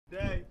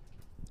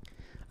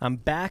I'm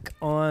back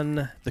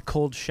on the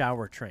cold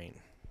shower train.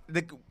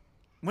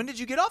 When did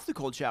you get off the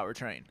cold shower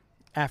train?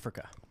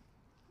 Africa.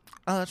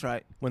 Oh, that's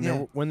right. When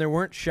there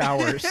weren't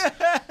showers,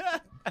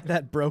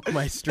 that broke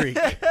my streak.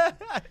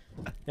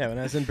 Yeah, when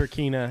I was in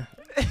Burkina,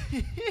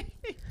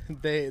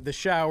 the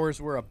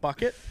showers were a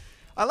bucket.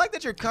 I like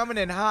that you're coming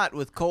in hot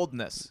with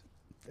coldness.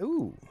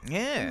 Ooh.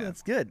 Yeah. Ooh,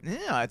 that's good.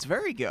 Yeah, it's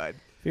very good.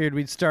 Figured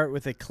we'd start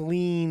with a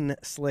clean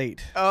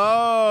slate.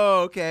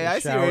 Oh, okay. The I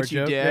see shower what you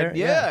joke did.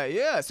 there?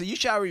 Yeah. So you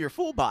shower your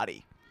full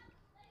body.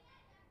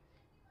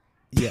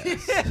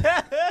 Yes.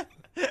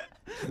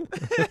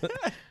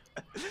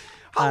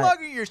 How long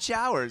are your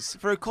showers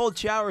for a cold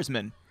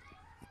showersman?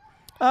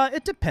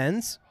 It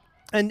depends.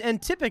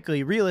 And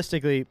typically,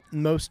 realistically,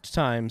 most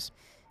times,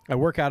 I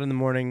work out in the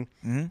morning,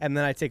 and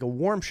then I take a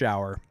warm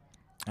shower.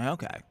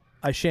 Okay.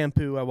 I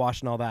shampoo, I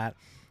wash and all that,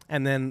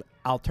 and then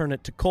I'll turn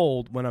it to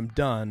cold when I'm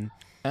done.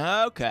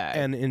 Okay.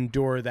 And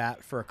endure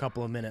that for a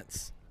couple of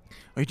minutes.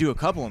 We do a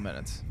couple of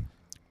minutes.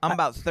 I'm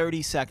about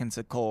 30 seconds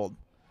of cold.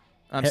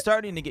 I'm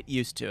starting to get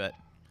used to it.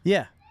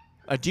 Yeah.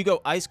 Do you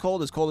go ice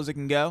cold as it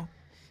can go?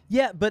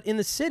 Yeah, but in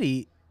the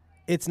city,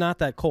 it's not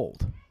that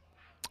cold.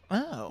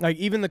 Oh. Like,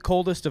 even the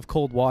coldest of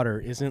cold water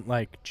isn't,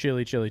 like,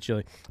 chilly.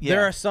 Yeah.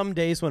 There are some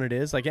days when it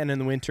is. Like, and in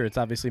the winter, it's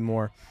obviously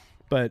more.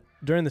 But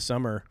during the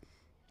summer,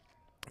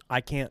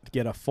 I can't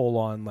get a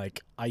full-on,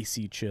 like,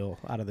 icy chill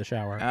out of the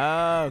shower.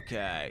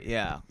 Okay.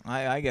 Yeah.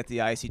 I get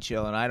the icy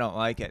chill, and I don't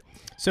like it.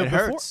 So it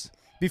hurts.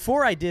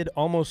 Before I did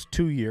almost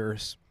 2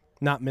 years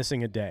not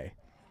missing a day.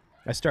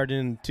 I started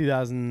in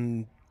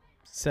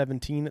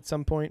 2017 at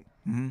some point.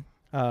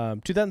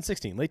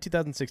 2016, late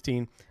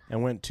 2016,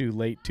 and went to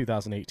late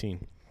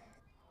 2018.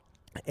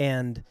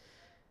 And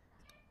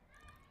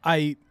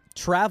I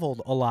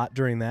traveled a lot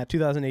during that.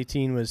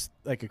 2018 was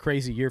like a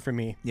crazy year for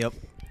me. Yep.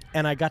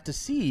 And I got to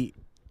see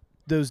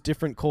those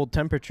different cold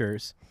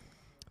temperatures.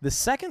 The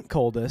second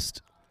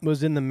coldest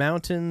was in the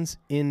mountains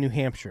in New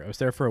Hampshire. I was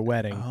there for a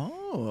wedding.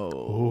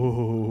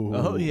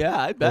 Oh, yeah,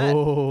 I bet.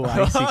 Oh,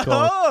 icy cold.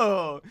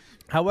 Oh.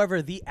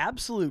 However, the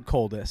absolute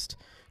coldest,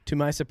 to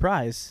my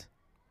surprise,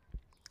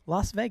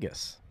 Las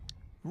Vegas.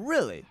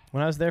 Really?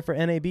 When I was there for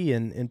NAB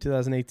in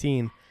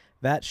 2018,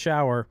 that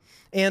shower,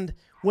 and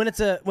when it's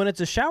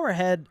a shower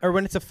head or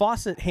when it's a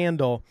faucet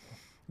handle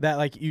that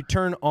like you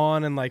turn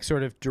on and like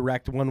sort of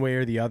direct one way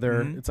or the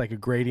other, it's like a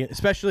gradient.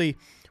 Especially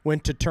when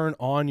to turn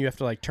on, you have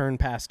to like turn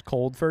past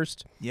cold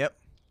first. Yep.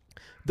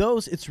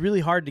 Those, it's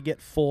really hard to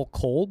get full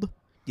cold.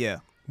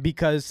 Yeah.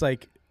 Because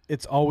like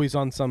it's always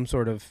on some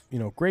sort of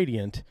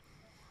gradient.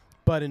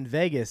 But in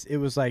Vegas, it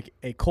was like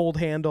a cold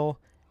handle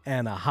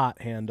and a hot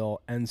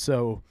handle, and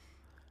so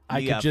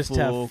I could just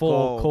have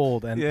full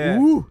cold and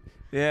ooh,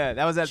 yeah,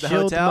 that was at the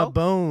chilled hotel. my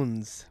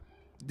bones.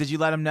 Did you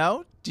let them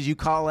know? Did you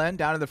call in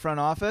down to the front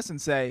office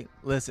and say,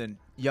 "Listen,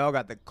 y'all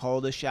got the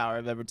coldest shower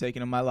I've ever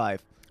taken in my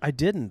life"? I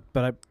didn't,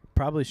 but I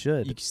probably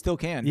should. You still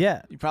can.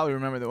 Yeah, you probably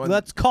remember the one.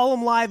 Let's call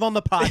them live on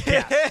the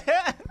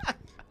podcast.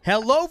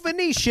 Hello,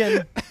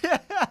 Venetian.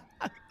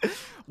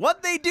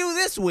 What they do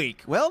this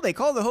week? Well, they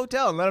called the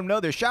hotel and let them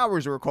know their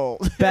showers were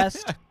cold.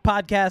 Best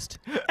podcast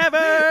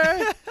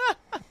ever.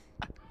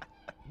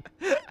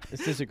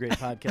 This is a great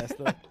podcast,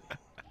 though.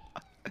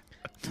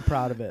 I'm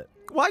proud of it.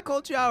 Why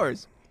cold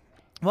showers?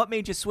 What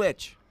made you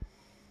switch?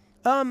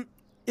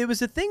 It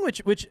was a thing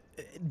which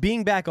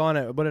being back on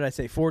it, what did I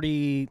say?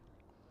 40.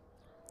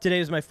 Today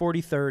was my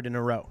 43rd in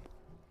a row.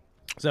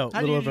 So how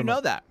did you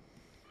know that?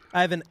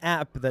 I have an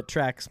app that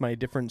tracks my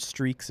different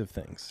streaks of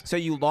things. So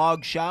you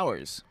log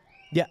showers.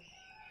 Yeah.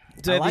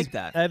 So I like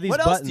that. I have these what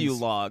buttons. else do you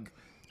log?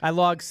 I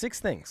log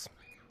 6 things.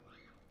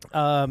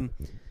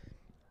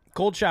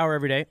 Cold shower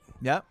every day.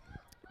 Yeah.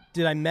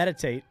 Did I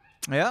meditate?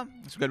 Yeah,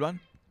 that's a good one.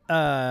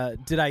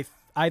 Did I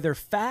either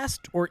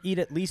fast or eat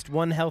at least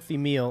one healthy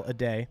meal a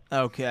day?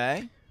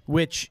 Okay.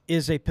 Which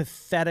is a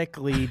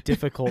pathetically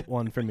difficult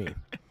one for me.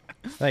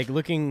 Like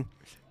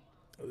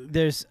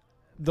there's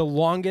the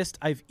longest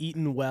I've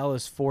eaten well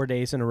is 4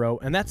 days in a row,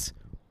 and that's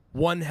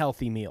one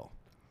healty meal.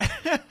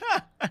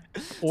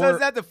 So is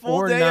that the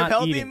full day of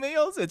healthy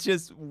meals? It's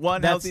just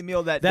one healthy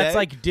meal that day? That's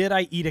like, did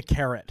I eat a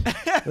carrot?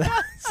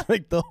 That's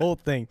like the whole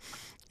thing.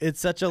 It's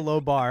such a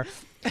low bar.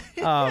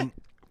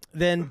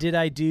 Then did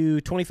I do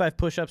 25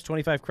 push-ups,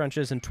 25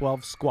 crunches, and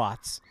 12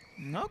 squats?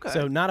 Okay.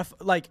 So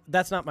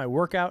that's not my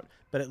workout,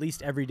 but at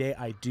least every day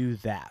I do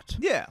that.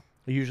 Yeah.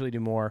 I usually do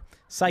more.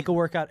 Cycle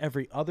workout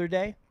every other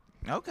day.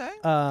 Okay.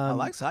 I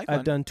like cycling.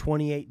 I've done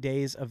 28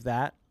 days of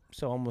that,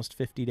 so almost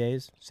 50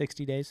 days,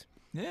 60 days.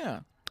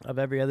 Yeah. Of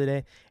every other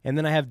day. And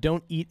then I have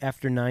don't eat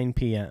after 9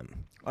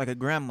 p.m. Like a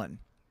gremlin.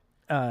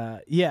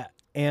 Yeah.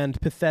 And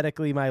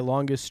pathetically, my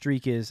longest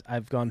streak is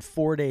I've gone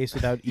 4 days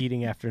without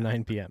eating after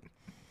 9 p.m.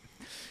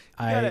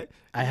 I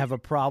have a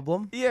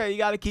problem. Yeah, you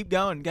got to keep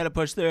going. Got to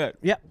push through it.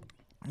 Yep.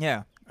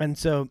 Yeah. And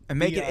so... And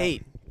make it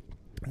 8.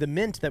 The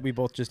mint that we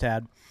both just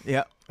had,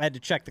 yeah, I had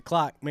to check the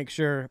clock, make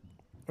sure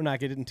we're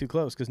not getting too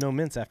close, because no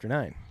mints after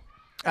 9.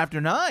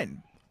 After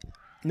 9?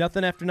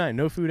 Nothing after 9.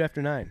 No food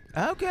after 9.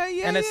 Okay,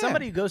 yeah. And as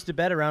somebody who goes to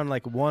bed around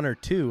like 1 or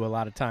 2 a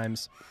lot of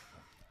times,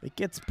 it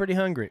gets pretty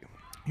hungry.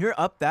 You're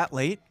up that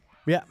late?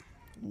 Yeah.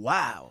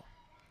 Wow.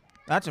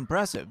 That's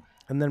impressive.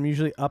 And then I'm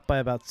usually up by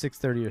about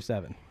 6:30 or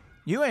 7.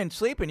 You ain't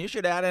sleeping. You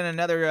should add in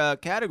another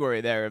category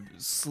there of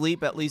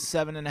sleep at least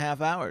 7.5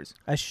 hours.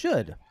 I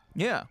should.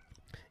 Yeah.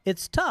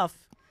 It's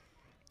tough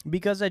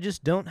because I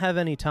just don't have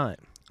any time.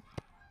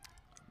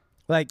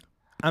 Like,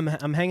 I'm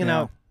hanging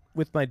Yeah. out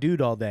with my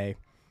dude all day.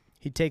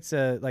 He takes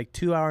a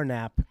 2-hour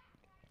nap,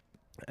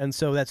 and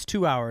so that's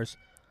 2 hours.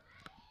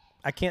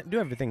 I can't do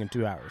everything in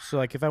 2 hours. So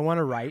like if I want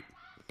to write,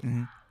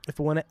 Mm-hmm. if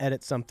I want to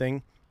edit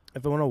something,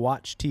 if I want to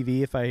watch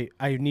TV, if I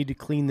need to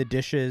clean the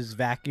dishes,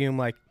 vacuum,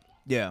 like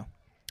Yeah.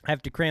 I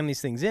have to cram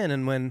these things in,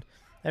 and when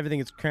everything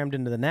gets crammed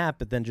into the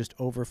nap, it then just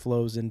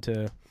overflows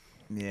into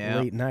Yeah.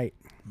 late night.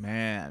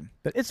 Man.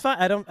 But it's fine.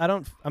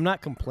 I'm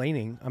not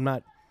complaining.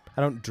 I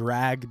don't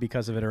drag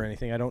because of it or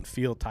anything. I don't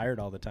feel tired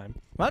all the time.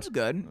 Well, that's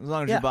good, as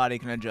long as Yeah. your body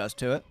can adjust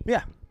to it.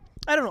 Yeah.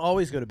 I don't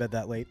always go to bed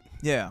that late,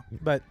 Yeah.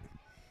 but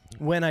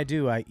when I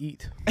do, I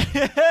eat.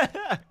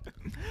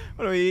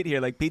 What do we eat here?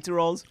 Like pizza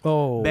rolls?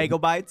 Oh, Bagel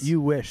bites? You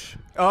wish.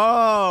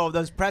 Oh,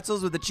 those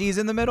pretzels with the cheese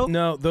in the middle?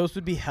 No, those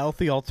would be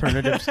healthy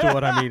alternatives to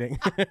what I'm eating.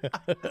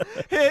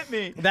 Hit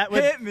me. That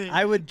would Hit me.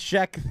 I would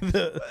check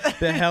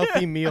the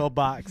healthy meal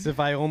box if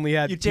I only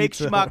had You take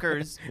pizza.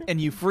 Schmuckers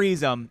and you freeze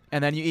them,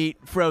 and then you eat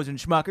frozen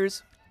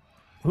Schmuckers.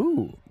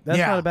 Ooh, that's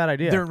Yeah. not a bad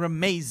idea. They're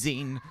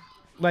amazing.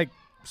 Like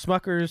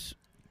Smuckers.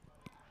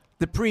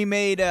 The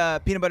pre-made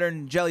peanut butter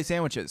and jelly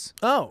sandwiches.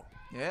 Oh,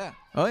 Yeah.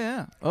 Oh,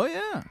 yeah. Oh,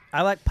 yeah.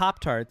 I like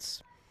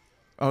Pop-Tarts.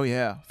 Oh,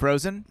 yeah.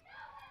 Frozen?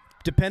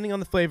 Depending on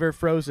the flavor,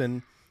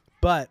 frozen,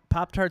 but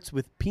Pop-Tarts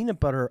with peanut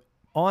butter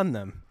on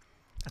them.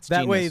 That's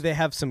That way genius. they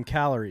have some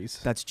calories.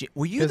 That's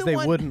were you Because the they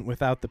one? wouldn't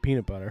without the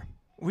peanut butter.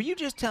 Were you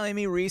just telling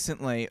me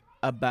recently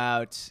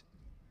about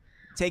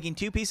taking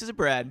 2 pieces of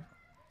bread,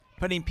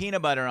 putting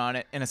peanut butter on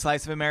it, and a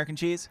slice of American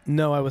cheese?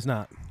 No, I was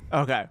not.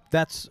 Okay.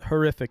 That's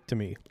horrific to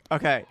me.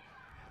 Okay.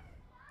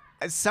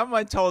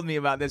 Someone told me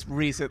about this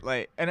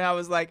recently, and I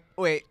was like,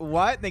 wait,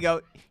 what? And they go,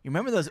 you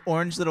remember those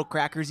orange little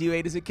crackers you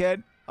ate as a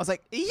kid? I was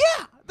like,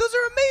 yeah, those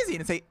are amazing.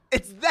 And say,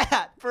 it's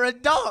that for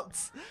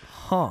adults.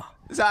 Huh.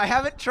 So I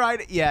haven't tried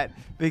it yet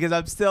because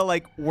I'm still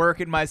like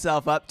working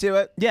myself up to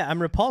it. Yeah,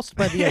 I'm repulsed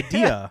by the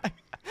idea.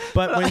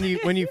 But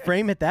when you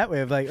frame it that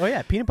way of like, oh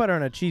yeah, peanut butter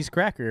on a cheese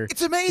cracker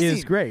It's amazing.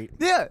 is great.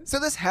 Yeah, so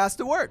this has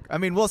to work. I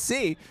mean, we'll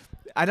see.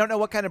 I don't know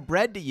what kind of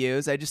bread to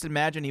use. I just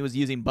imagine he was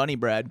using bunny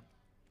bread.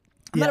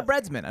 I'm Yeah. not a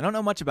breadsman. I don't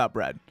know much about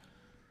bread.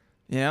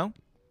 You know?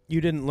 You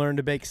didn't learn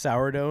to bake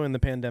sourdough in the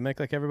pandemic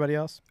like everybody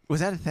else? Was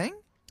that a thing?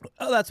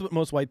 Oh, that's what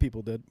most white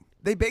people did.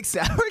 They bake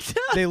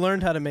sourdough? They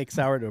learned how to make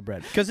sourdough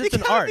bread because it's You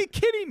an gotta art. be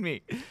kidding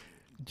me.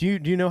 Do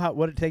you know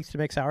what it takes to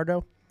make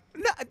sourdough?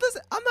 No,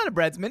 listen, I'm not a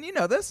breadsman. You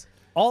know this.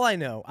 All I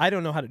know, I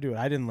don't know how to do it.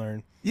 I didn't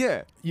learn.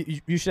 Yeah.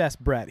 You should ask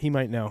Brett. He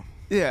might know.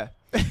 Yeah.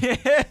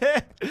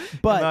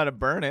 But know how to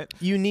burn it.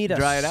 you need a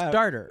Dry it out.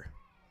 starter,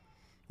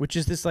 which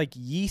is this like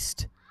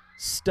yeast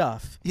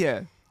stuff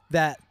Yeah.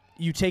 that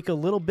you take a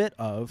little bit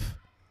of,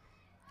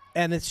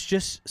 and it's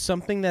just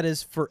something that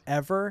is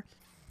forever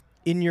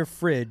in your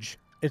fridge.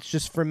 It's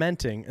just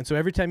fermenting. And so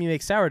every time you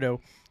make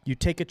sourdough, you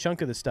take a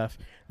chunk of the stuff.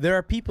 There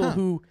are people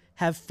who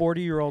have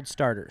 40-year-old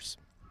starters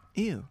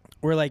Ew.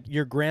 where like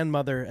your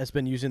grandmother has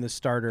been using the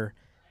starter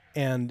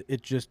and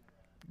it just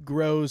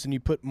grows and you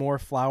put more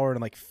flour and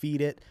like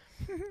feed it.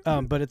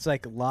 But it's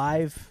like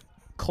live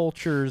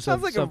cultures Sounds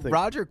of like something. a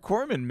Roger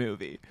Corman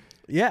movie.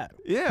 Yeah.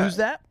 Yeah. Who's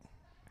that?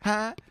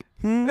 Huh?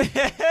 Hmm?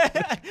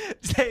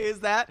 Say, is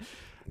that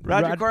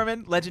Roger Rod-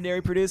 Corman,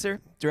 legendary producer,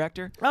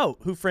 director? Oh,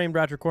 Who Framed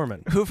Roger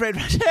Corman? Who framed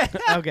Roger?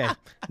 Okay.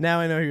 Now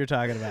I know who you're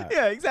talking about.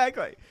 Yeah,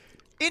 exactly.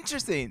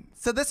 Interesting.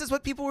 So this is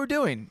what people were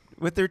doing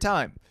with their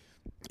time.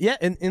 Yeah,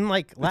 in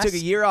like We last took a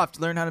year off to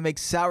learn how to make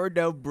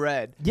sourdough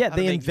bread. Yeah, how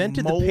to they make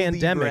invented the moldy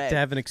pandemic bread. to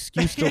have an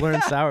excuse to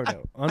learn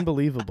sourdough.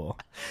 Unbelievable.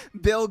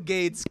 Bill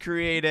Gates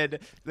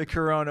created the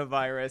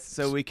coronavirus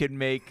so we could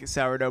make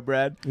sourdough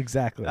bread.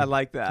 Exactly. I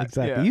like that.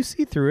 Exactly. Yeah. You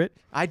see through it.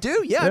 I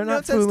do. Yeah, They're I've known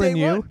not since fooling day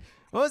you. one.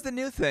 What was the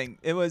new thing?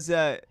 It was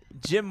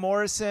Jim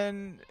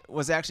Morrison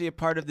was actually a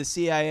part of the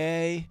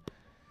CIA.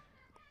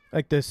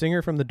 Like the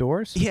singer from The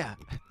Doors? Yeah.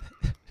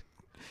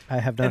 I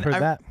have not And heard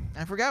that.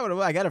 I forgot what it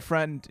was. I got a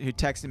friend who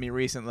texted me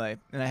recently,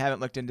 and I haven't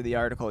looked into the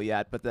article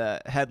yet, but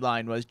the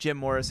headline was Jim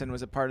Morrison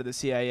was a part of the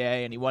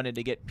CIA, and he wanted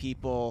to get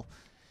people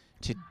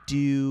to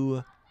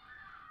do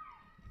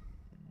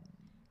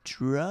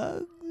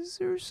drugs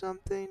or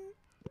something.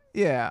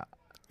 Yeah.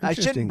 I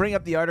Interesting. shouldn't bring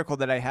up the article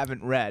that I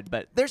haven't read,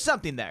 but there's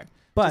something there.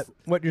 But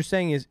what you're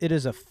saying is it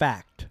is a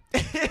fact.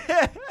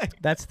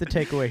 That's the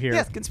takeaway here.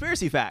 Yes,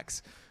 conspiracy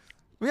facts.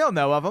 We all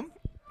know of them.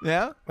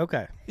 Yeah?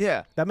 Okay.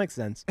 Yeah. That makes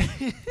sense.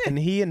 And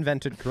he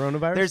invented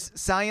coronavirus? There's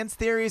science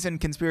theories and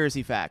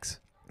conspiracy facts.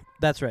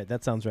 That's right.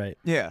 That sounds right.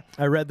 Yeah.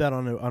 I read that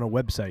on a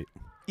website.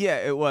 Yeah,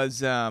 it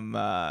was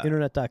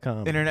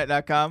Internet.com.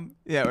 internet.com.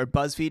 Yeah, or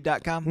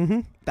BuzzFeed.com. Mm-hmm.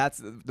 That's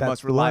the That's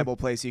most the one. reliable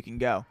place you can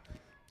go.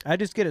 I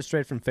just get it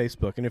straight from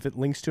Facebook, and if it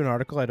links to an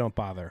article, I don't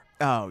bother.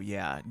 Oh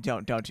yeah,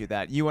 don't do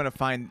that. You want to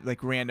find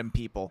like random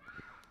people.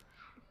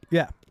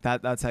 Yeah.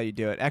 That's how you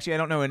do it. Actually, I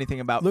don't know anything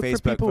about Look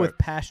Facebook. for people with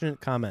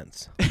passionate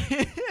comments.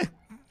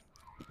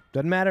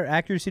 Doesn't matter.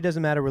 Accuracy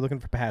doesn't matter. We're looking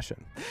for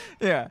passion.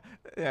 Yeah,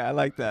 I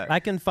like that. I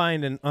can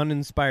find an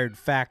uninspired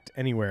fact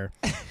anywhere.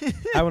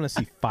 I want to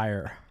see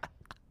fire.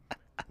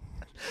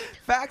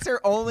 Facts are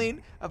only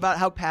about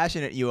how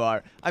passionate you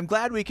are. I'm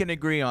glad we can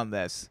agree on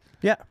this.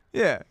 Yeah.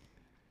 Yeah. 'Cause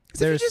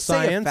if you There's just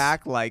say a science.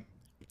 fact like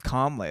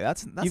calmly,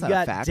 that's You've not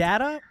got a fact.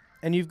 data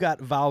and you've got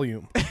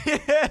volume.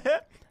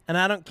 And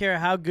I don't care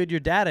how good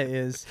your data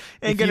is.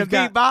 Ain't if gonna you've beat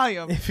got-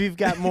 volume. If you've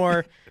got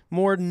more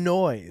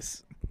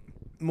noise,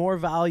 more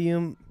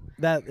volume,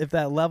 that if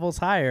that level's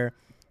higher,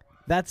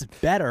 that's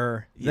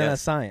better than a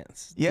Yes.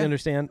 science. Do Yeah. you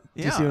understand? Do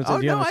Yeah. you see what I'm saying?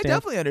 Oh Do you no, I understand?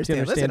 definitely Do you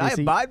understand. Listen, I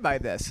Receipt? abide by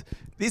this.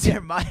 These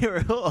are my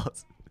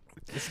rules.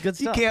 It's good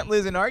You stuff. can't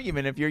lose an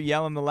argument if you're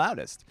yelling the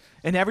loudest.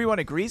 And everyone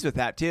agrees with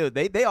that too.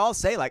 They all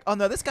say like, "Oh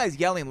no, this guy's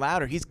yelling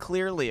louder. He's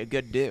clearly a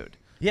good dude."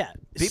 Yeah.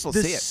 People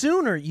the see it.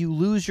 sooner you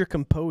lose your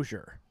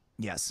composure,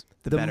 Yes.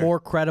 the better. more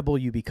credible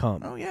you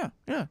become. Oh yeah.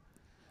 Yeah.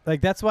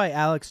 Like that's why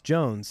Alex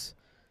Jones,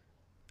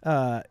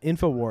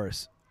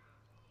 Infowars.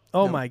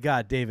 Oh No. my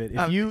God, David!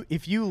 Um,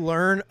 If you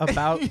learn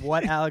about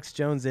what Alex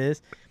Jones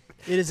is,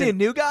 it is Is he a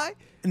new guy?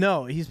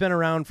 no. He's been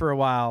around for a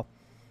while.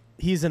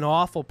 He's an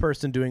awful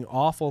person doing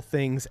awful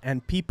things,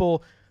 and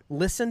people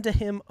listen to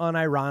him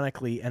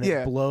unironically, and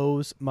Yeah. it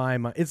blows my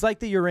mind. It's like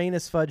the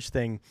Uranus fudge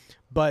thing,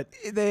 but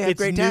They have it's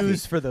great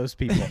news taffy. for those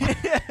people.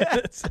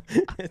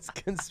 it's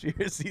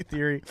conspiracy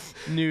theory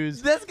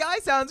news. This guy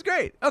sounds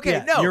great. Okay,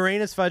 Yeah, no.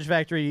 Uranus Fudge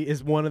Factory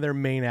is one of their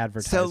main So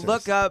advertisers.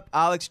 look up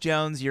Alex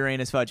Jones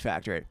Uranus Fudge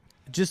Factory.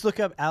 Just look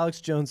up Alex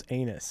Jones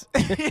anus.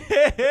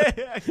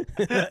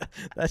 That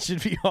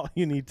should be all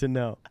you need to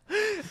know.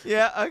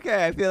 Yeah,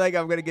 okay. I feel like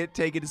I'm gonna get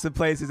taken to some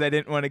places I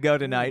didn't want to go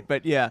tonight,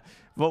 but yeah,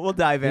 but we'll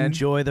dive in.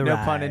 Enjoy the no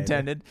ride. pun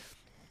intended.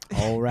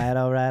 All right.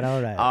 All right.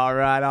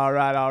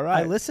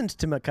 I listened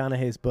to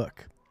McConaughey's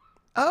book.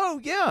 Oh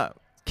yeah,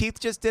 Keith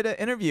just did an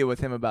interview with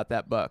him about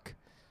that book.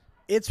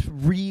 It's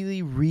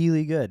really,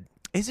 really good.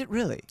 Is it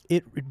really?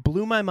 It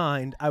blew my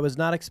mind. I was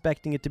not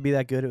expecting it to be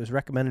that good. It was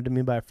recommended to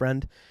me by a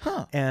friend,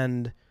 Huh?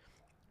 and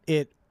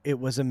it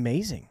was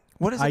amazing.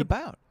 What is I- it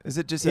about? Is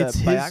it just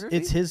It's a biography?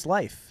 it's his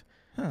life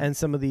Huh. and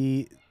some of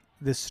the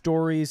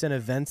stories and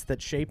events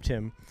that shaped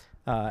him,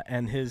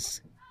 and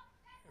his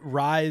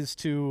rise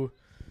to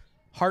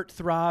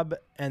heartthrob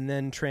and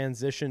then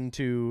transition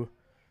to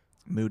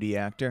Moody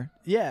actor.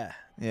 yeah.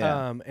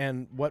 Yeah.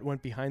 And what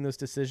went behind those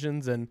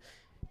decisions. And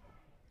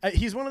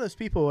he's one of those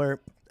people where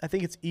I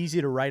think it's easy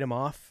to write him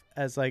off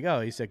as like, oh,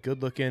 he's a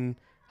good-looking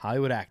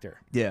Hollywood actor.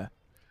 Yeah.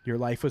 Your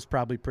life was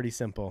probably pretty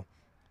simple.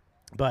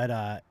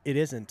 But it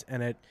isn't.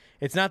 And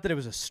it's not that it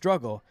was a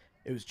struggle.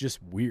 It was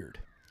just weird.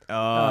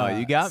 Oh,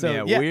 you got so, me.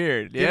 At yeah,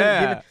 weird. Give it- Yeah.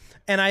 give it-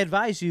 and I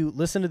advise you,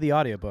 listen to the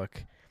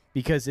audiobook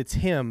because it's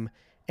him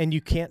and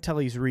you can't tell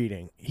he's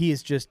reading. He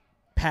is just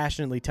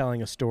passionately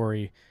telling a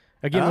story,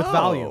 again, with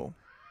volume.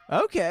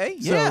 Okay.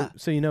 Yeah.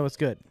 So you know it's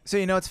good. So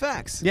you know it's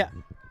facts. Yeah.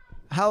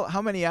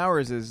 How many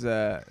hours is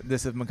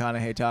this of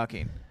McConaughey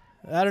talking?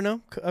 I don't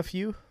know, a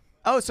few.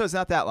 Oh, so it's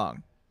not that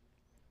long.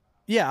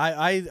 Yeah,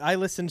 I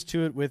listened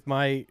to it with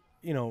my,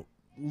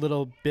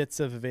 little bits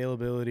of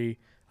availability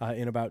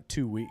in about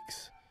 2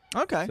 weeks.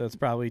 Okay. So it's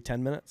probably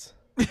 10 minutes.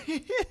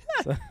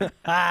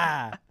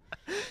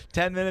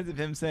 10 minutes of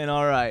him saying,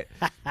 "All right."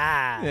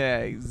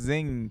 Yeah.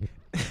 Zing.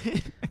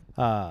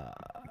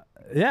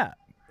 Yeah.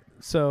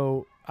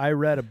 So I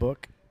read a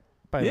book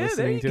by Yeah, there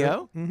listening you to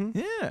go. it. Mm-hmm.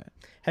 Yeah.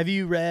 Have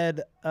you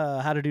read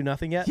How to Do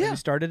Nothing yet? Yeah. Have you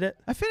started it?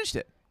 I finished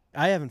it.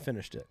 I haven't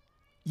finished it.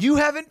 You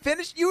haven't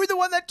finished? You were the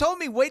one that told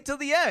me wait till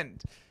the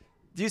end.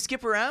 Do you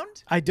skip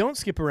around? I don't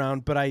skip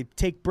around, but I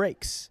take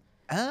breaks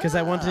because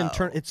I want to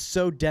internal. It's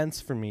so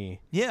dense for me.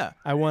 Yeah.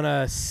 I want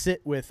to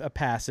sit with a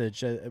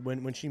passage.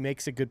 When she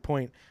makes a good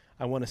point,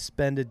 I want to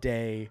spend a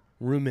day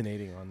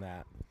ruminating on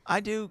that. I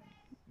do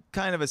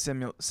kind of a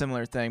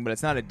similar thing, but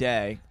it's not a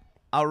day.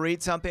 I'll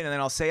read something and then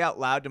I'll say out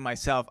loud to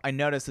myself, I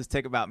noticed this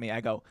tick about me. I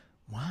go,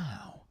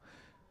 wow.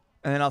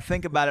 And then I'll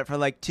think about it for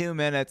like 2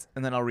 minutes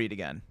and then I'll read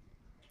again.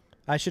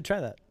 I should try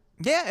that.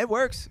 Yeah, it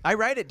works. I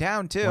write it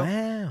down too.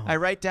 Wow. I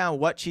write down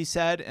what she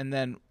said and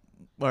then,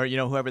 or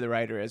whoever the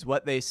writer is,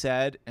 what they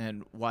said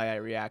and why I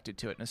reacted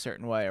to it in a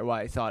certain way or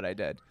why I thought I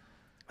did.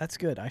 That's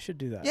good. I should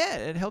do that. Yeah,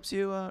 it helps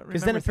you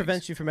Because then it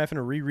prevents you from having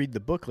to reread the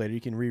book later.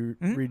 You can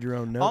read your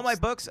own notes. All my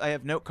books, I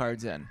have note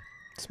cards in.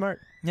 Smart.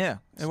 Yeah,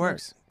 it Smart.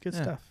 works. Good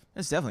Yeah. stuff.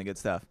 It's definitely good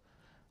stuff.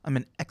 I'm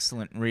an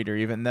excellent reader,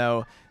 even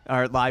though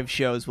our live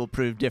shows will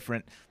prove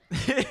different.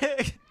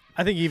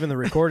 I think even the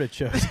recorded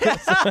shows.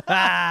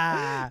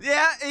 Yeah,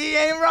 he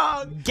ain't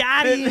wrong.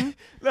 Got him.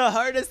 The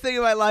hardest thing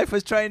in my life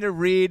was trying to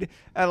read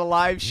at a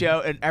live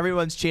show, and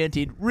everyone's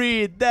chanting,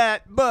 "Read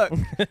that book,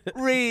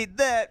 read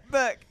that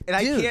book,"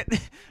 and Dude. I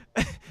can't.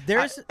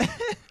 There's,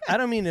 I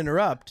don't mean to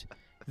interrupt.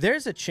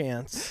 There's a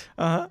chance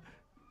Oh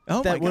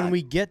my that when God.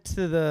 we get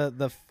to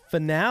the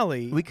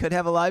finale, we could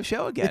have a live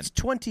show again. it's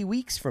 20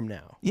 weeks from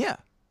now. Yeah,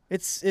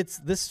 It's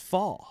this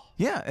fall.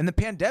 yeah, and the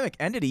pandemic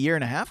ended 1.5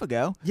 years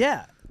ago.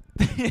 Yeah.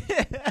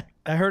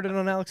 I heard it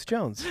on Alex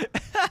Jones.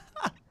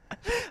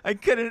 I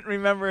couldn't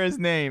remember his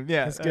name.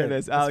 Yeah, That's there good. it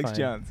is. That's Alex fine.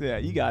 Jones. Yeah,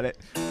 you got it.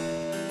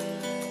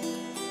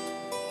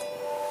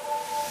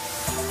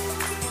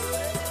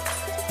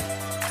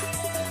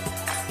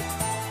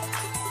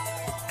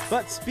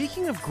 But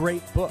speaking of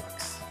great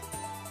books,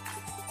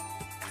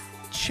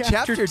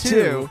 Chapter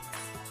 2,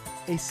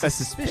 A A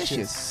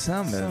Suspicious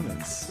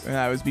Summons.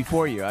 I was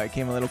before you. I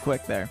came a little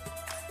quick there.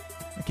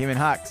 I came in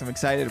hot because I'm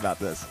excited about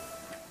this.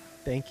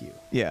 Thank you.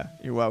 Yeah,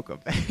 you're welcome.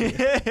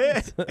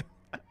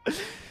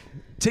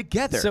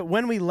 Together. So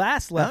when we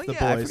last left the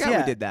yeah, I boys, forgot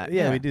we did that.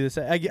 Yeah, Yeah. we do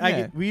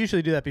this. We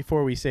usually do that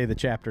before we say the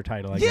chapter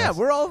title. I yeah, guess.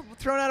 we're all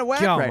thrown out of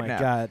whack Oh right my now.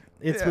 god,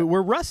 Yeah.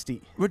 we're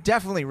rusty. We're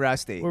definitely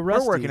rusty. We're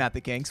rusty. We're working out the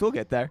kinks. We'll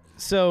get there.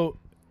 So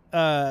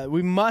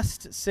we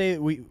must say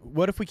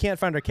what if we can't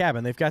find our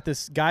cabin? They've got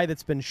this guy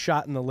that's been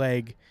shot in the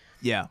leg,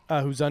 Yeah.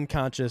 who's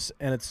unconscious,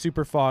 and it's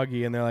super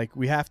foggy. And they're like,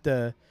 we have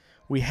to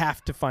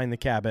find the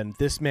cabin.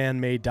 This man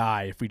may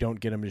die if we don't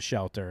get him to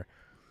shelter.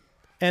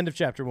 End of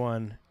chapter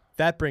 1.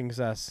 That brings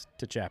us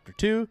to chapter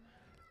 2.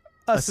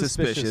 A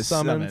suspicious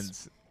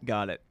summons.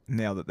 Got it.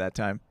 Nailed it that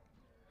time.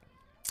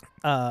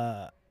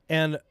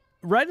 And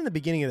right in the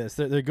beginning of this,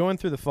 they're going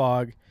through the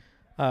fog.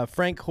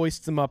 Frank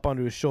hoists him up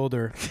onto his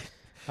shoulder.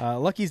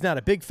 Lucky's not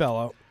a big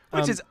fellow.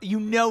 Which is,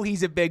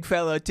 he's a big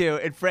fellow too,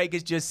 and Frank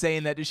is just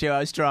saying that to show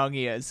how strong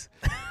he is.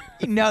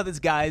 This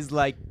guy's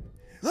like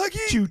Lucky,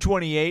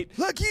 228.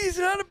 Lucky's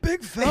not a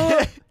big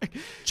fella.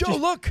 Joe,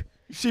 look.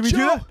 See me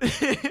Joe. do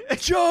that?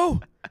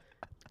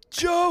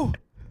 Joe,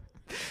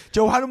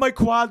 Joe, how do my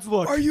quads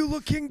look? are you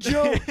looking,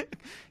 Joe?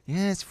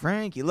 Yes,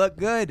 Frank, you look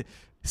good.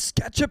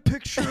 Sketch a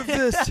picture of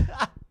this.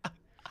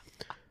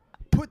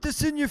 Put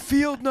this in your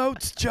field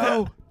notes,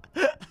 Joe.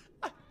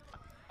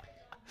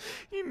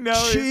 He's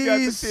got the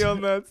Jeez.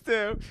 field notes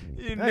too.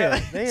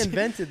 They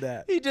invented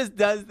that. He just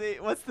does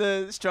what's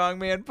the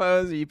strongman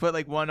pose where you put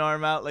like one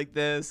arm out like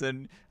this,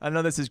 and I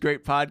know this is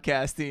great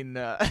podcasting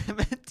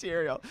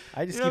material.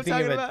 I just You know keep what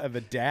I'm thinking talking of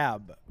a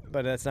dab,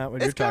 but that's not what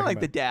It's you're kind talking of like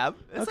about. the dab.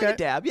 It's Okay. like a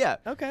dab, yeah.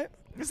 Okay.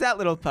 It's that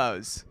little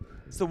pose.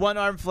 So one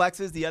arm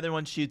flexes, the other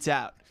one shoots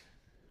out.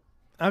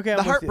 Okay.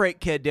 The Heartbreak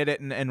Kid did it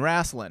in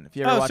wrestling. If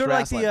you ever Oh, watch sort of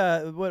wrestling.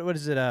 like the what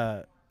is it?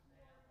 I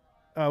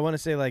want to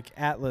say like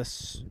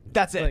Atlas.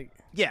 That's it. like-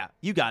 Yeah,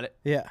 you got it.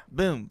 Yeah.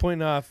 Boom.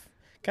 Pointing off,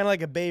 kind of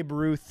like a Babe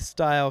Ruth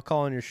style,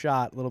 calling your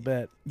shot a little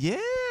bit. Yeah.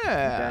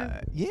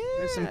 Yeah.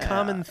 There's some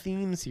common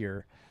themes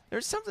here.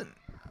 There's something.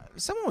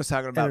 Someone was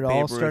talking about it all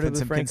Babe Ruth started and with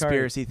some Frank Hart.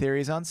 conspiracy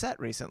theories on set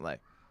recently.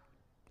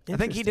 I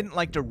think he Interesting. didn't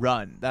like to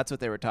run. That's what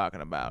they were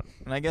talking about.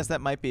 And I guess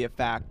that might be a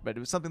fact, but it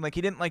was something like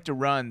he didn't like to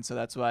run, so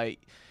that's why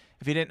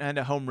if he didn't have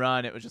a home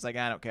run, it was just like,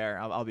 I don't care.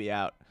 I'll be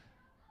out.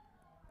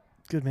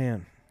 Good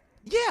man.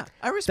 Yeah,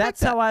 I respect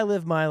That's that. how I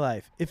live my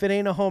life. If it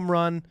ain't a home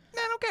run,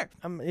 I don't care.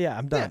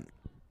 I'm done.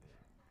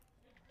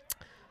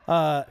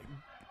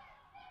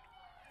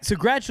 So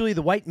gradually,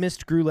 the white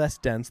mist grew less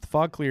dense. The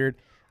fog cleared,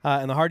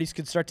 and the Hardys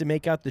could start to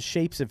make out the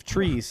shapes of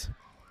trees.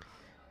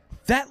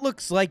 That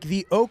looks like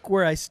the oak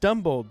where I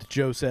stumbled,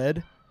 Joe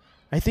said.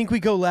 I think we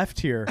go left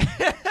here.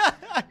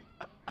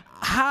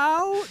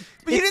 How?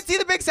 But you didn't see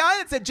the big sign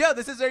that said, Joe,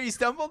 this is where you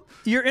stumbled?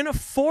 You're in a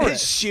His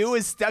forest. shoe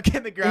is stuck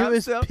in the ground It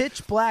was still?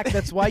 pitch black.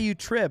 That's why you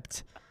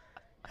tripped.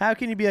 How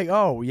can you be like,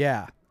 oh,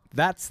 yeah,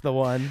 that's the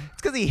one?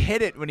 It's because he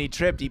hit it when he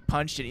tripped. He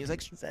punched it. He was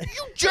like,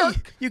 you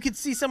jerk. You could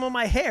see some of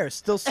my hair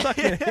still stuck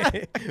in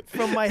it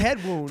from my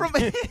head wound.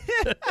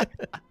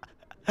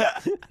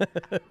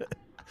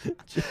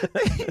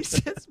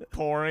 He's just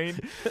pouring.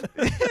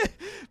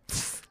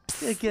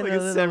 Taking like a a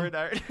little severed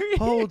artery.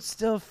 Hold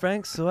still,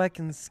 Frank, so I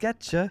can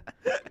sketch you.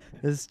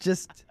 It's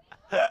just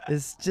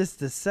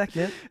a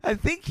second. I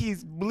think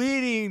he's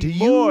bleeding Do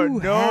more. you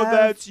No, have-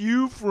 that's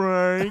you,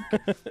 Frank.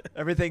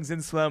 Everything's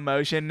in slow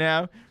motion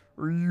now.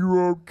 Are you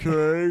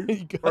okay?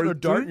 You got a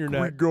dart in your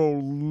neck. go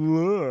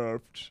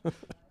left.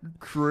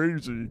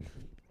 Crazy.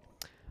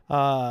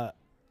 I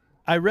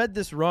read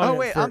this wrong. Oh at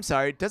wait, first. I'm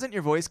sorry. Doesn't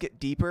your voice get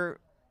deeper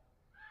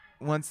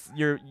once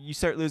you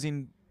start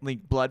losing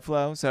like blood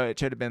flow? So it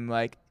should have been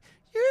like,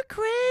 you're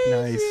crazy.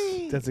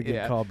 Nice. That's a good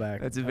Yeah, callback.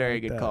 That's a I very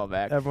like good that.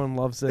 callback. Everyone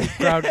loves it.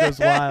 Crowd goes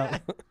wild.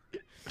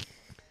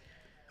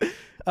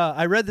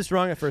 I read this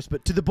wrong at first,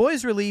 but to the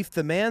boys' relief,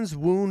 the man's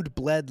wound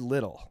bled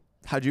little.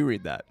 How'd you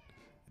read that?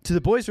 To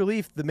the boys'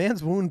 relief, the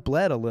man's wound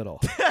bled a little.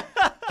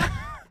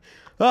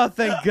 Oh,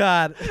 thank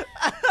God.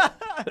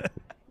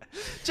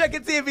 Check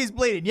and see if he's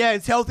bleeding. Yeah,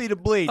 it's healthy to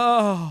bleed.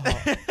 Oh.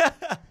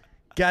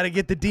 Gotta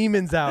get the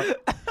demons out.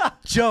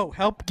 Joe,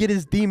 help get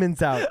his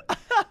demons out.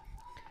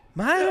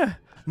 Mine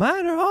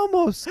are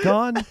almost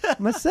gone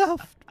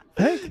myself.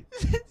 Hank,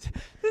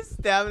 Just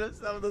stabbing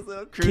himself with this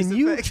little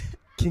crucifix.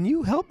 can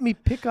you help me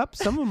pick up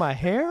some of my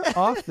hair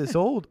off this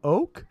old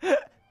oak?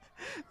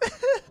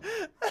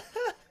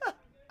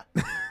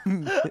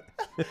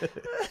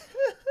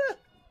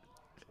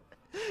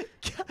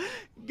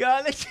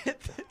 Gotta get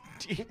the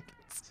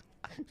demons.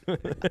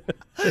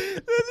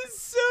 That is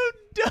so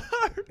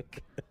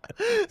dark.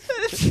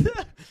 This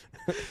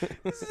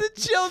is a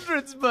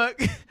children's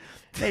book.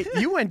 Hey,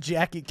 you went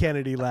Jackie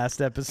Kennedy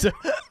last episode.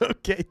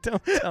 Okay,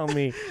 don't tell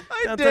me.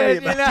 I Don't tell me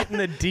did, about you know? getting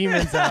the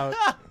demons out.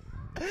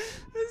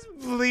 Just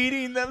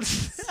bleeding them.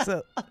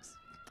 So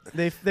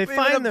they Leaving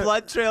find a the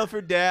blood trail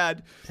for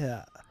Dad.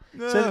 yeah.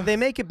 So they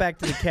make it back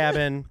to the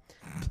cabin.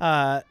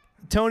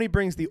 Tony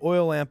brings the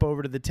oil lamp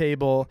over to the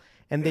table,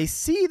 and they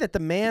see that the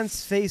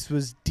man's face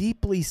was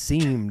deeply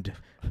seamed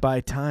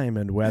by time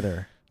and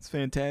weather. It's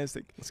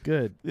fantastic. It's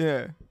good.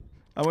 Yeah.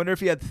 I wonder if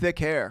he had thick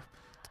hair.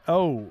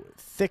 Oh,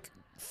 thick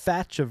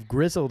thatch of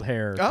grizzled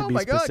hair. To Oh be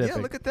my God! specific.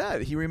 Yeah, look at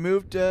that. He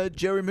removed.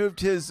 Joe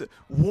removed his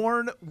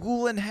worn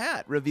woolen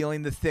hat,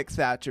 revealing the thick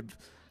thatch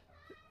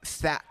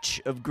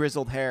of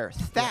grizzled hair.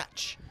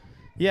 Thatch.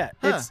 Yeah,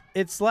 Huh.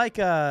 it's like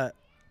a.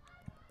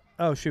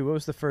 Oh shoot! What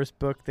was the first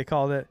book they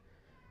called it?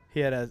 He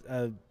had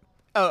a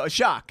Oh, a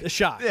shock.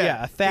 shock. Yeah. Yeah,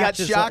 a You thatch got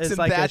is, shocks is and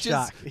like thatches.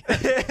 a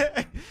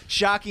shock.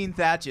 Shocking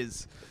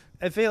thatches.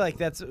 I feel like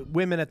that's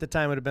women at the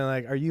time would have been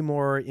like, "Are you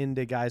more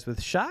into guys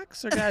with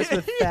shocks or guys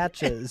with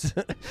thatches?"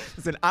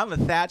 Listen, I'm a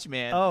thatch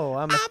man. Oh,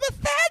 I'm a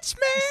thatch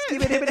man.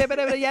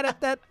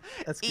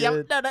 That's Yep,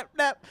 good. yep,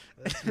 yep.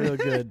 That's real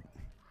good.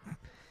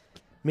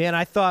 Man,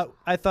 I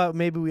thought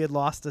maybe we had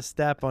lost a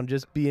step on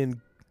just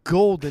being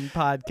golden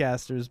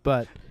podcasters,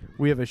 but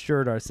we have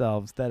assured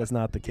ourselves that is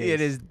not the case.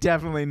 It is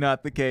definitely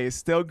not the case.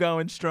 Still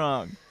going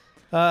strong.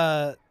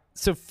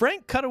 So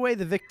Frank cut away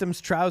the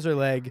victim's trouser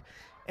leg,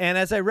 and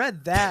as I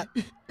read that,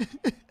 You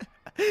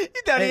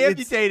thought he It's-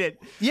 amputated.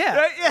 yeah,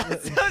 Right? Yeah,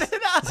 so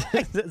did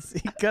I.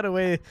 he cut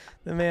away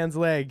the man's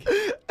leg,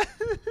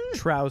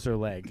 trouser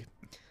leg,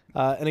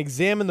 and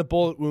examined the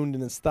bullet wound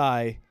in his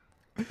thigh.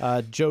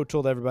 Joe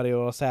told everybody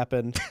what else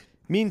happened.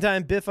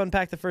 Meantime, Biff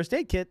unpacked the first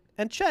aid kit,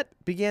 and Chet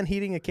began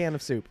heating a can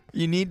of soup.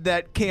 You need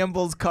that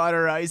Campbell's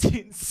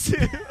cauterizing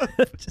soup.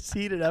 Just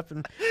heat it up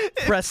and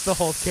press the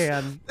whole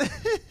can.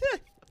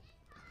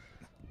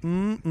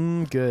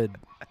 Good.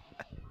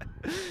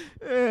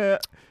 Yeah.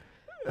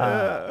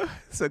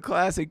 So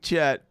classic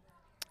Chet.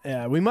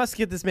 Yeah, we must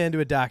get this man to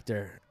a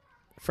doctor,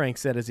 Frank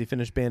said as he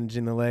finished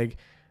bandaging the leg.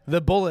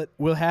 The bullet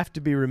will have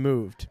to be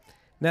removed.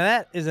 Now,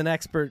 that is an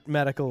expert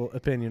medical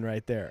opinion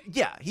right there.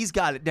 Yeah, he's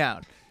got it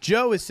down.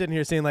 Joe is sitting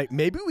here saying, like,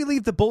 maybe we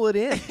leave the bullet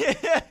in.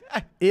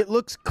 It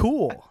looks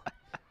cool.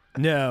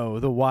 No,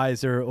 the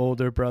wiser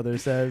older brother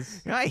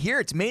says. I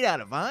hear it's made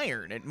out of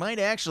iron. It might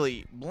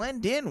actually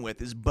blend in with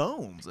his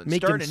bones and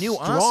Make start him a new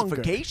stronger.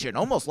 ossification,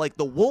 almost like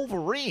the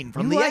Wolverine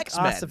from You the like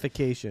X-Men.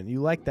 ossification. You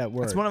like that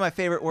word. It's one of my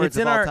favorite words It's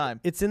in of all our, time.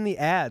 It's in the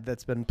ad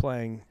that's been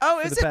playing Oh,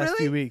 for is the it past really?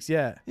 few weeks.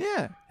 Yeah.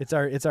 Yeah. It's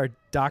our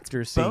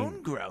doctor scene.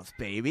 Bone growth,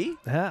 baby.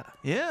 Yeah.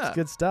 Yeah. It's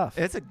good stuff.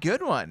 It's a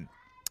good one.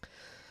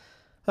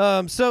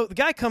 So the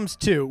guy comes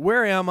to.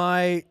 Where am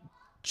I?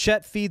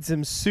 Chet feeds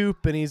him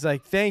soup, and he's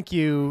like, "Thank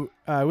you.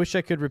 I wish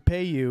I could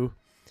repay you."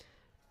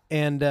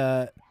 And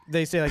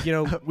they say, like,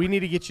 we need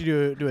to get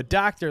you to a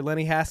doctor.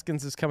 Lenny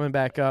Haskins is coming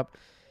back up.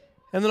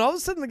 And then all of a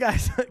sudden, the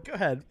guy's like, "Go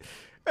ahead."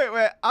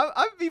 Wait.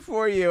 I'm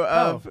before you.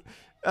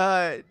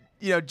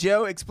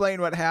 Joe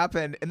explained what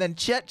happened, and then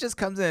Chet just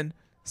comes in.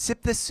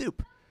 Sip this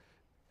soup.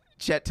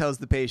 Chet tells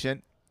the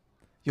patient,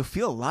 "You'll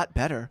feel a lot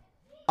better.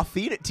 I'll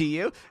feed it to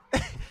you."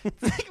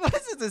 Like, what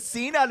is this? A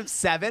scene out of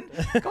 7?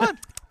 Come on,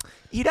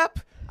 eat up.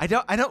 I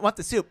don't want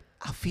the soup.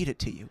 I'll feed it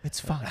to you. It's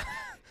fine.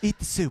 Eat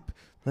the soup.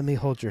 Let me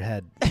hold your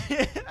head.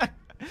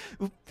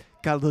 Oop,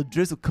 got a little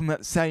drizzle coming out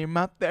the side of your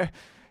mouth there.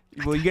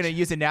 Well, you gonna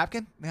use a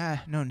napkin?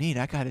 Ah, no need.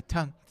 I got a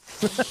tongue.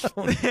 He's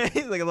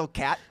like a little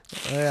cat.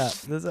 Oh, yeah.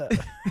 This is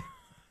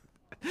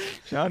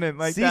Sean didn't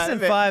like Season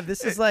that. 5.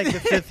 This is like the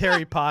 5th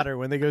Harry Potter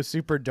when they go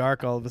super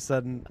dark all of a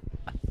sudden.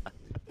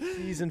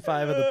 Season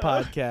 5 of the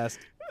podcast.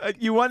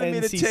 You wanted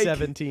me to take.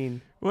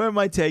 NC-17. What am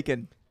I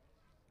taking?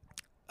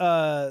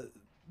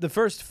 The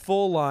first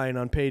full line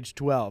on page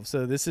 12.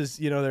 So this is,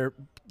 they're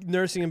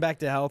nursing him back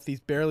to health. He's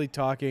barely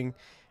talking.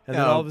 And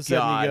then Oh, all of a sudden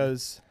God. he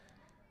goes,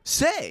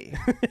 Say,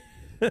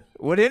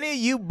 would any of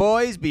you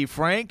boys be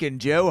Frank and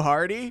Joe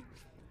Hardy?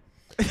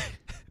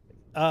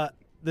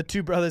 the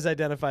two brothers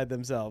identified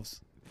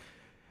themselves.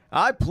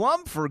 I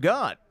plumb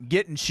forgot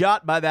getting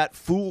shot by that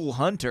fool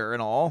Hunter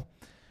and all.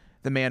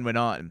 The man went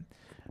on.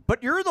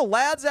 But you're the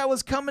lads I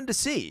was coming to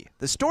see.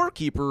 The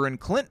storekeeper in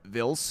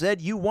Clintville said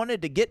you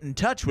wanted to get in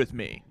touch with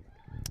me.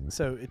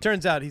 So it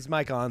turns out he's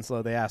Mike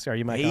Onslow. They ask, "Are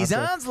you Mike He's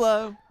Onslow?"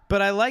 Onslow.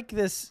 But I like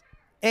this.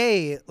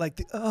 I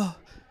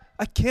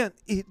can't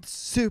eat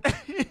soup.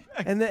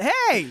 And then, hey,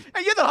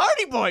 Hey, you're the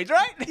Hardy Boys,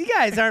 right? you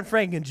guys aren't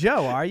Frank and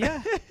Joe, are you?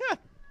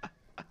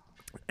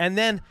 And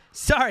then,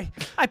 sorry,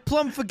 I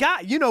plumb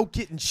forgot.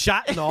 Getting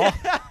shot and all.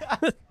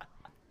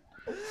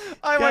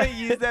 I want to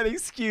use that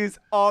excuse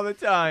all the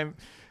time.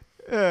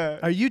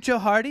 Are you Joe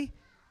Hardy?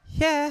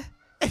 Yeah,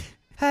 I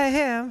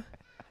am.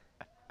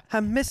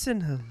 I'm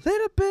missing a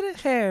little bit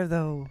of hair,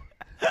 though.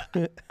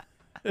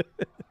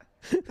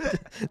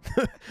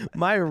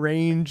 My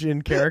range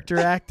in character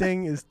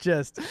acting is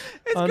just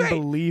It's great.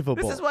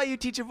 unbelievable. This is why you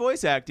teach a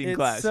voice acting it's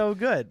class. so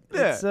good.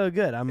 Yeah. It's so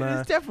good. I'm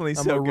It's definitely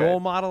I'm so a good. role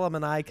model. I'm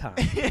an icon.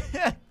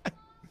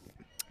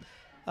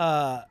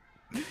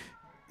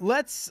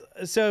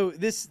 So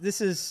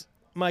this is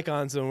Mike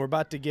Onslow, and we're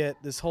about to get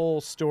this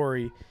whole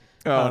story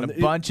Oh, and a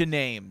bunch of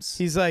names.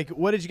 He's like,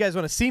 what did you guys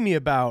want to see me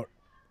about?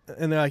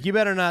 And they're like, you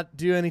better not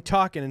do any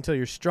talking until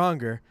you're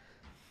stronger,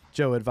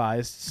 Joe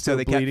advised. So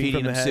they kept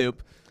feeding him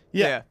soup.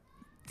 Yeah.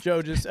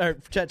 Joe just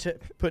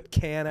Chet put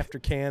can after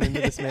can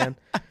into this man.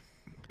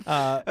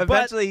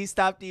 Eventually, he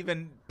stopped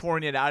even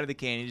pouring it out of the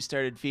can. He just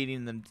started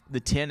feeding them the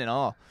tin and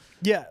all.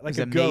 Yeah, like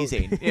it was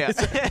amazing. Goat. Yeah,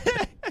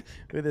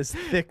 with his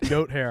thick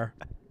goat hair.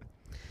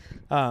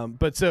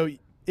 But so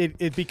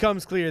it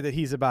becomes clear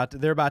that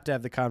they're about to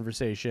have the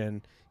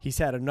conversation. He's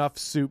had enough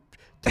soup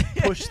to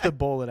push the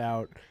bullet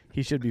out.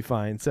 He should be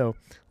fine. So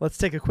let's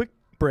take a quick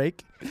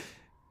break,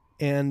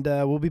 and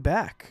we'll be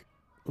back.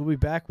 We'll be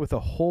back with a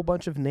whole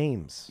bunch of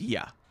names.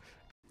 Yeah.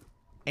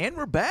 And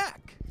we're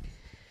back.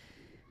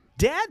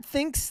 Dad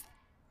thinks...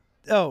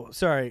 Oh,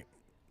 sorry.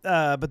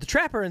 But the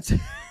trapper...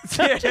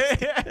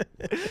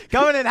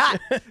 Coming in hot.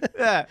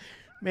 Yeah.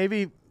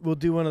 Maybe we'll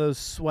do one of those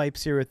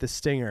swipes here with the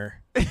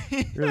stinger.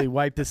 Really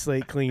wipe the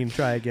slate clean.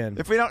 Try again.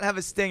 If we don't have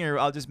a stinger,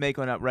 I'll just make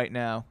one up right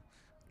now.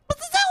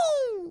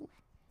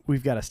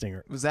 We've got a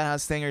stinger. Was that how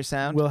stingers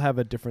sound? We'll have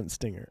a different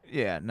stinger.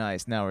 Yeah,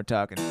 nice. Now we're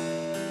talking.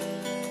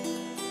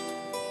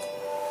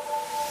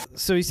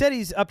 So he said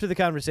he's up to the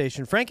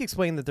conversation. Frank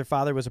explained that their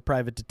father was a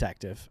private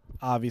detective.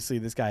 Obviously,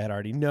 this guy had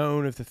already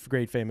known of the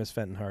great famous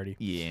Fenton Hardy.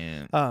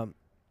 Yeah.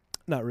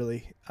 Not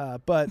really.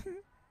 But,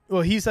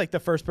 well, he's like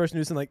the first person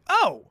who's like,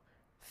 oh,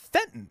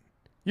 Fenton.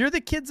 You're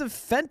the kids of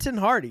Fenton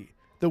Hardy,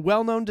 the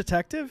well-known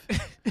detective.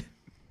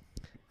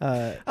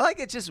 I like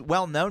it's just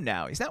well-known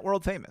now. He's not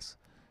world famous.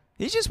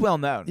 He's just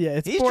well-known. Yeah,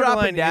 it's He's borderline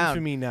dropping down.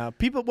 infamy now.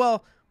 People,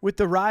 well, with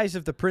the rise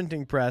of the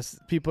printing press,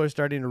 people are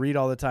starting to read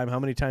all the time how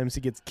many times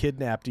he gets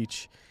kidnapped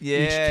each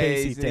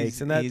case he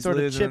takes, and that sort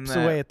of chips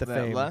away at the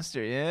fame.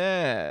 Luster.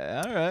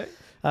 Yeah, all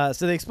right.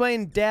 So they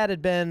explained Dad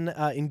had been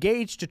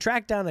engaged to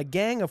track down a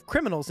gang of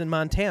criminals in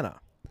Montana.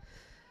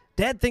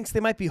 Dad thinks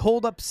they might be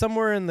holed up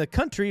somewhere in the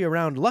country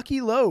around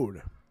Lucky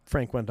Lode,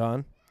 Frank went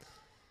on.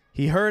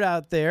 He heard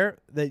out there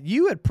that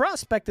you had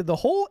prospected the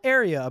whole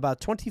area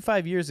about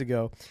 25 years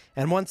ago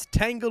and once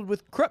tangled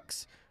with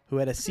crooks who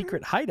had a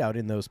secret hideout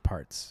in those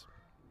parts.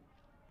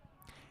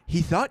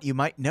 He thought you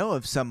might know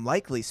of some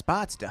likely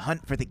spots to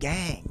hunt for the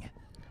gang.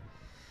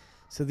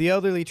 So the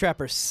elderly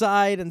trapper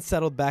sighed and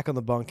settled back on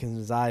the bunk, and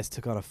his eyes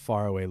took on a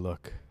faraway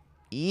look.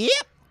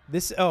 Yep.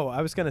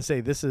 I was going to say,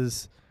 this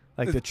is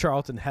like the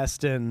Charlton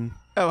Heston.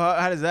 Oh,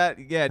 how does that?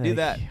 Yeah, do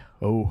that.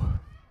 Oh,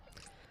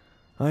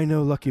 I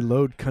know Lucky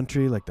Lode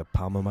country like the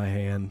palm of my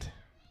hand,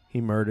 he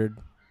murmured,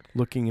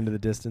 looking into the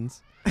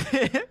distance.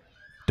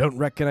 Don't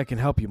reckon I can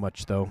help you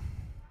much, though.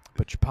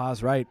 But your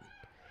pa's right.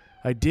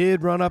 I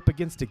did run up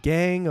against a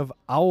gang of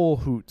owl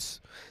hoots.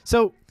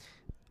 So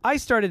I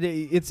started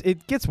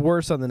it gets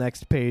worse on the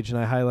next page, and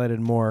I highlighted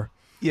more.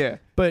 Yeah.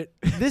 But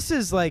this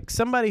is like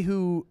somebody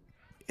who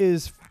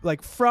is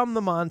like from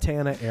the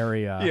Montana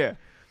area. Yeah.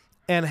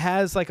 And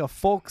has like a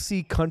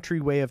folksy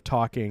country way of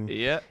talking.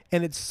 Yeah.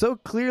 And it's so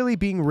clearly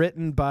being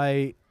written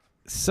by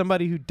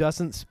somebody who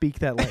doesn't speak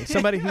that language.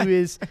 Somebody who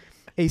is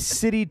a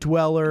city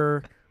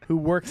dweller who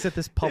works at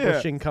this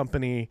publishing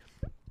company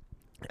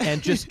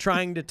and just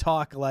trying to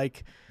talk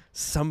like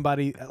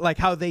somebody, like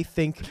how they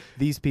think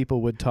these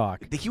people would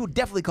talk. He would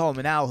definitely call him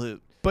an owl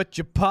hoot. But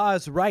your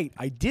pa's right.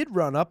 I did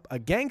run up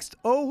against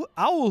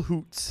owl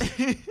hoots.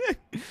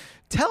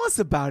 Tell us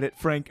about it,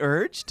 Frank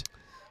urged.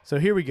 So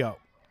here we go.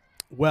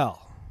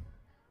 Well,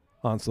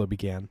 Onslow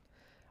began,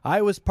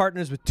 I was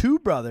partners with two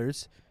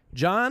brothers,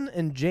 John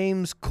and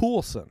James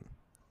Coulson,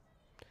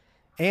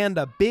 and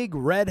a big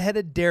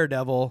red-headed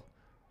daredevil,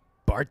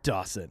 Bart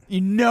Dawson.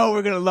 You know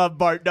we're going to love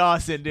Bart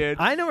Dawson,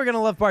 dude. I know we're going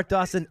to love Bart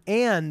Dawson,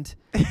 and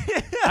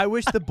I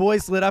wish the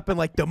boys lit up in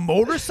like the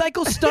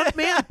motorcycle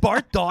stuntman,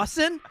 Bart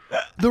Dawson,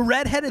 the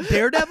red-headed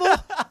daredevil.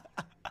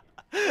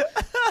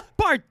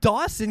 Bart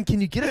Dawson,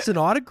 can you get us an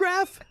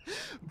autograph?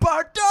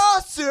 Bart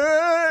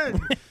Dawson!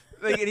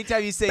 Like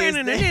anytime you say his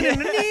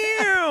name.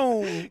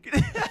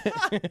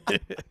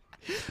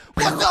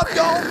 What's up,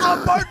 y'all?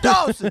 I'm Bart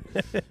Dawson.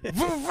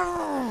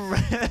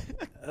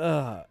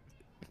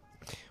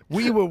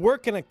 We were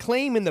working a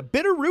claim in the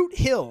Bitterroot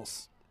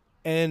Hills,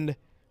 and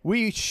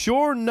we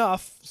sure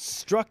enough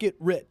struck it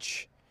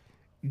rich.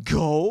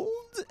 Gold?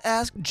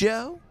 Asked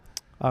Joe.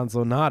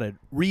 Onslow nodded.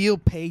 Real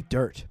pay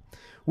dirt.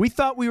 We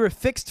thought we were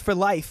fixed for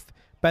life.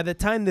 By the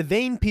time the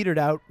vein petered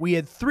out, we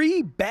had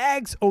 3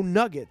 bags o'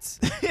 nuggets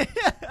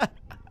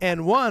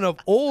and one of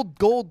old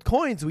gold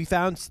coins we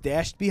found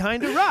stashed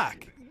behind a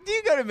rock. Do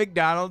you go to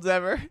McDonald's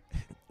ever?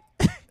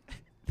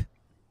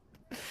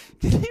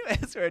 Did you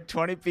ask for a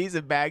 20-piece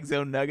of bags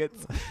o'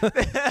 nuggets?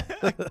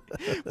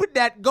 With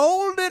that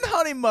golden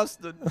honey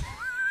mustard.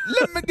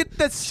 Let me get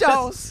that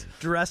sauce.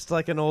 Dressed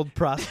like an old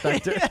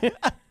prospector.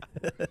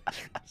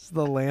 It's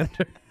the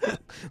lantern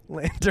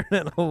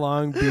and a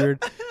long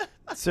beard.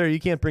 Sir, you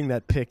can't bring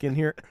that pick in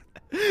here.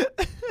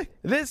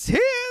 This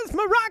here's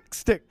my rock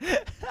stick.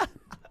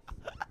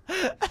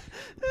 You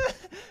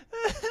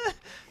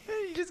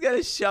just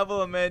gotta shovel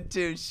them in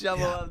too.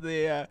 Shovel up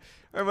the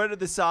or what are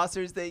the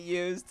saucers they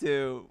use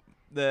to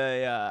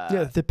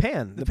the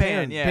pan. The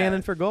pan, yeah.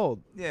 Panning for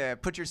gold. Yeah,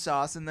 put your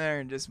sauce in there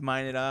and just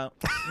mine it out.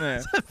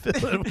 Yeah.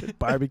 Fill it with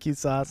barbecue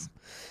sauce.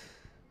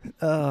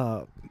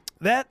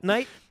 That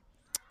night,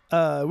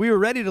 we were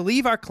ready to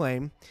leave our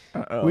claim.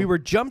 Uh-oh. We were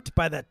jumped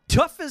by the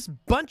toughest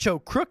bunch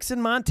of crooks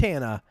in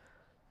Montana,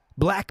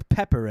 Black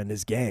Pepper and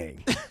his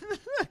gang.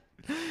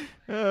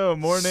 Oh,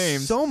 more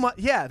names. So much,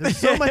 yeah. There's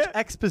so much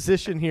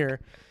exposition here.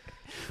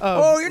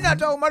 Oh, you're not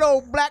talking about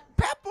old Black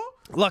Pepper?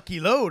 Lucky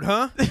Load,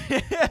 huh?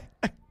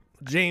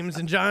 James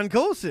and John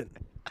Colson.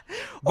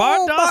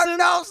 Bart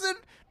Dawson,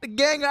 the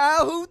gang of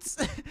owl hoots.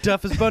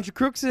 Toughest bunch of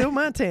crooks in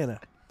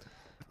Montana.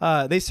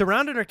 They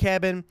surrounded our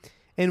cabin,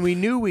 and we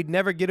knew we'd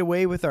never get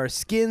away with our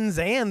skins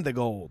and the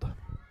gold.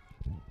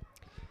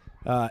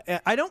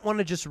 I don't want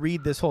to just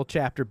read this whole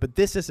chapter, but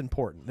this is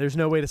important. There's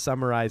no way to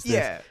summarize this.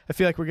 Yeah. I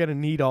feel like we're going to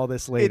need all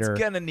this later. It's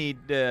going to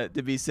need to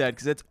be said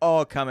because it's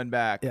all coming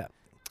back. Yeah.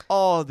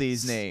 All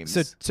these names.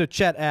 So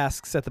Chet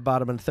asks at the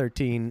bottom of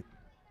 13.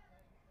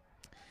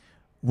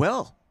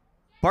 Well,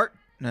 Bart,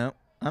 no,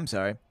 I'm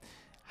sorry.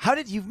 How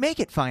did you make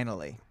it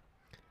finally?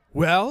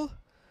 Well,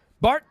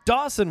 Bart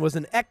Dawson was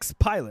an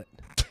ex-pilot.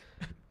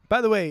 By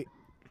the way,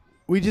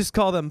 we just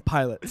call them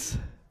pilots.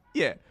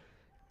 Yeah.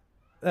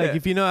 Like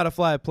if you know how to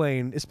fly a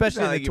plane,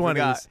 especially in the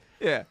 20s.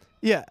 Yeah.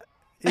 Yeah.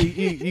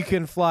 you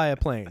can fly a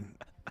plane.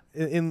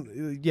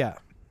 Yeah.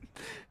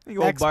 I think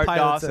old Bart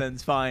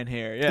Dawson's fine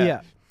here.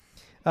 Yeah.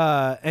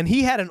 Yeah. And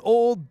he had an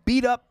old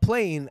beat-up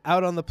plane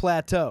out on the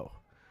plateau.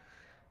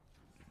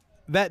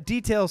 That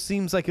detail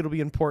seems like it'll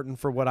be important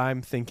for what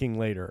I'm thinking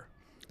later.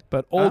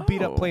 But old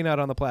beat-up plane out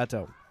on the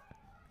plateau. You're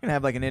going to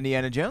have like an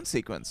Indiana Jones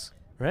sequence.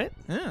 Right?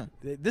 Yeah.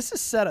 This is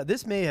set up.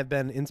 This may have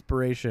been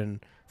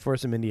inspiration for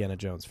some Indiana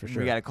Jones, for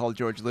sure. We got to call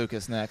George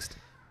Lucas next.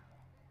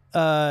 He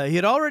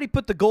had already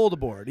put the gold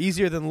aboard,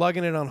 easier than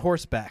lugging it on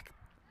horseback.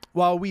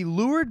 While we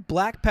lured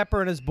Black Pepper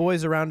and his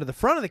boys around to the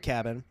front of the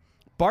cabin,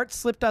 Bart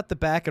slipped out the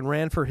back and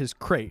ran for his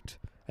crate.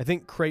 I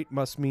think crate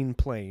must mean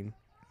plane.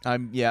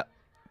 Yeah.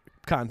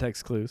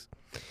 Context clues.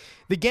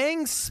 The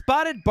gang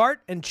spotted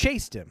Bart and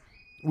chased him.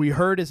 We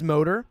heard his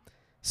motor,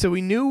 so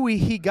we knew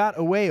he got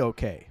away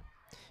okay.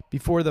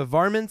 Before the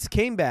varmints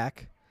came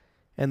back,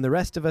 and the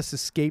rest of us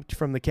escaped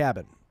from the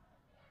cabin.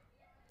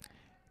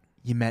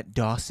 You met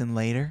Dawson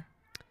later?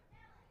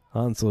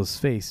 Hansel's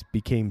face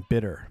became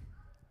bitter.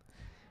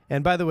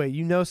 And by the way,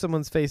 you know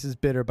someone's face is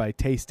bitter by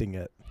tasting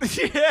it.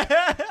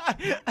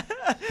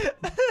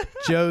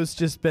 Joe's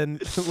just been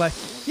like,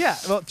 yeah,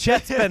 well,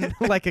 Chet's been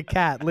like a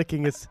cat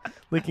licking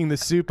the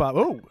soup off.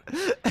 Oh,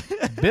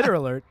 bitter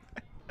alert.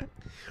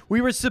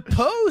 We were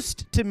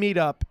supposed to meet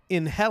up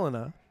in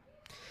Helena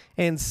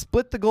and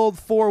split the gold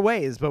 4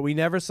 ways, but we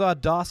never saw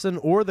Dawson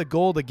or the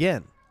gold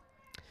again.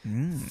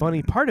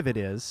 Funny part of it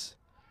is,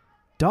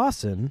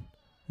 Dawson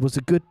was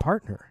a good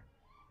partner.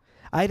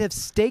 I'd have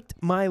staked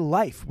my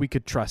life we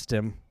could trust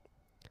him,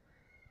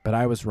 but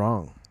I was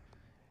wrong.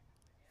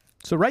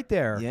 So right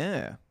there,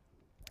 Yeah.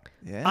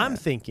 I'm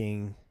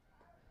thinking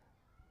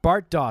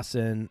Bart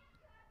Dawson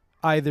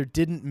either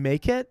didn't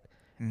make it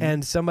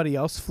and somebody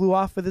else flew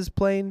off with his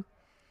plane,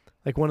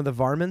 like one of the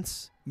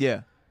varmints,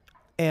 Yeah.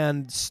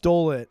 and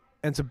stole it.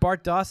 And so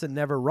Bart Dawson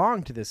never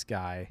wronged this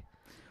guy.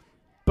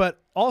 But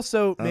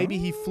also maybe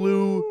he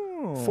flew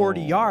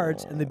 40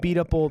 yards and the beat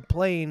up old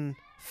plane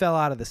fell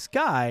out of the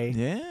sky.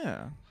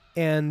 Yeah.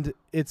 And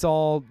it's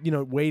all,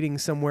 waiting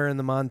somewhere in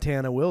the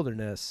Montana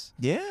wilderness.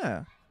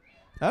 Yeah.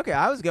 Okay,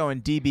 I was going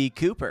D.B.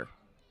 Cooper.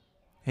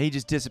 He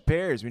just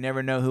disappears. We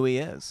never know who he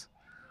is.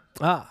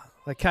 Ah,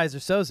 like Kaiser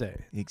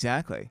Soze.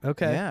 Exactly.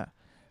 Okay. Yeah.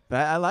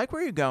 But I like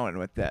where you're going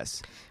with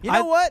this. You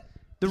know what?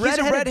 The He's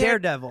a redheaded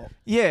daredevil.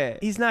 Yeah.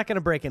 He's not going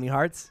to break any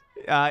hearts.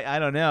 I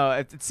don't know.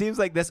 It seems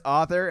like this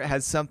author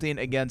has something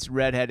against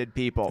redheaded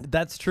people.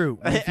 That's true.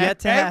 We've yet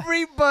to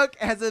Every book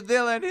has a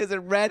villain who's a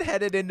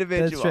redheaded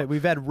individual. That's right.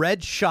 We've had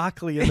Red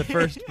Shockley in the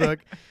first book.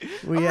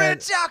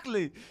 Red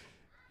Shockley.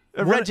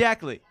 Red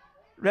Jackley.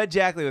 Red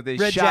Jackley with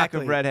his shock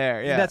of red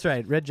hair. Yeah. That's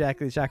right. Red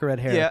Jackley, shock of red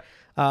hair.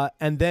 Yeah.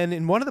 And then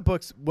in one of the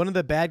books, one of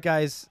the bad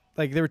guys,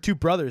 like there were 2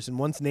 brothers, and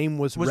one's name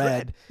was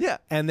Red. Yeah.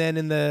 And then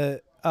in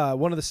the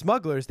one of the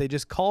smugglers, they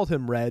just called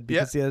him Red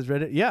because he has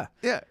red. Yeah.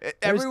 Yeah. There's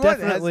Everyone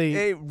definitely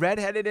has a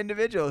redheaded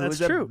individual That's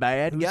who's true. a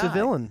bad Who's guy. a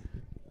villain.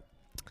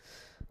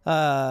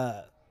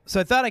 So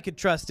I thought I could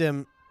trust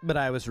him, but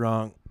I was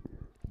wrong.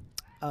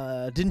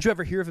 Didn't you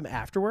ever hear of him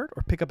afterward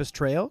or pick up his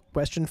trail?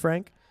 Question,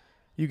 Frank.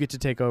 You get to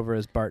take over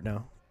as Bart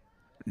now.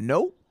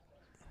 Nope.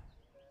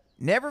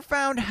 Never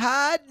found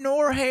hide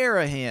nor hair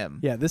of him.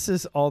 Yeah, this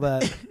is all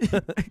that.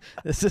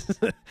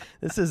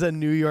 This is a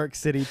New York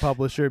City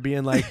publisher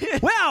being like,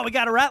 "Well, we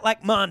got to write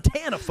like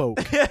Montana folk."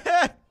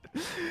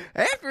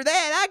 After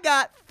that, I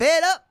got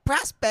fed up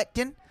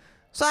prospecting,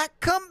 so I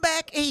come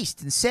back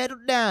east and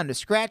settled down to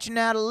scratching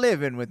out a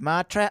living with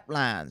my trap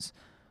lines.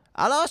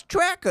 I lost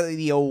track of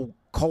the old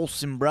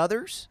Colson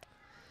brothers.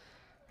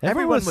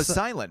 Everyone was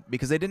silent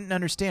because they didn't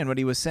understand what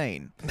he was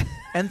saying,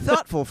 and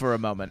thoughtful for a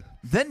moment.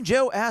 Then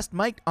Joe asked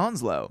Mike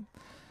Onslow.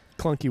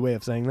 Clunky way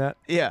of saying that.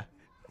 Yeah.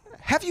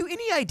 Have you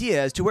any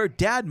idea as to where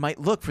Dad might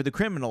look for the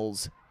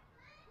criminals?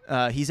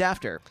 he's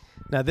after.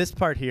 Now this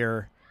part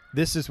here,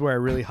 this is where I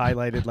really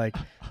highlighted, like,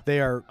 they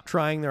are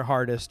trying their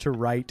hardest to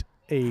write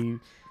a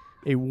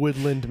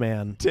woodland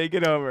man. Take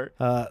it over.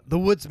 The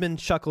woodsman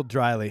chuckled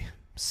dryly.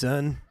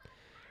 Son,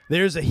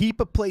 there's a heap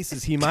of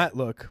places he might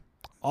look.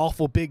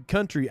 Awful big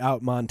country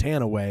out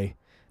Montana way.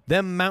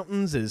 Them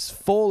mountains is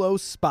full o'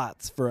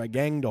 spots for a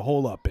gang to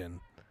hole up in.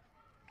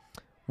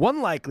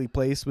 One likely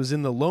place was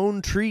in the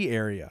Lone Tree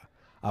area,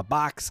 a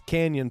box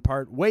canyon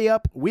part way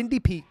up Windy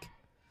Peak.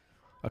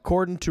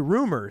 According to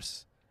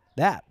rumors,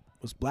 that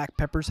was Black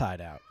Pepper's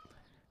hideout.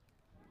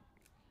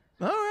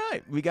 All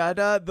right, we got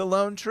the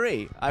Lone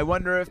Tree. I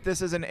wonder if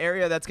this is an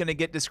area that's going to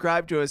get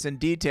described to us in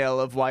detail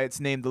of why it's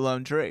named the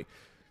Lone Tree.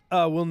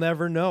 We'll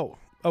never know.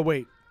 Oh,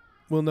 wait.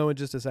 We'll know in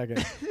just a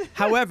second.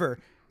 However,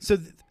 so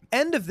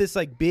end of this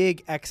like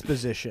big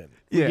exposition.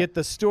 Yeah. We get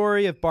the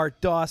story of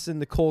Bart Dawson,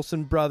 the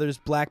Colson brothers,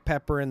 Black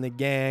Pepper and the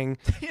gang,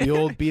 the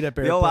old beat up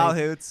airplane. The old Owl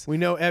Hoots. We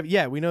know,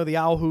 we know the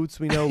Owl Hoots.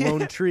 We know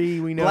Lone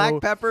Tree. We know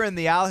Black Pepper and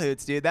the Owl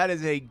Hoots, dude. That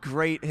is a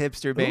great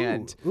hipster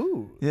band.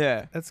 Ooh,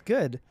 Yeah. that's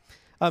good.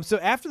 So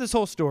after this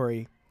whole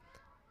story,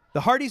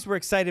 the Hardys were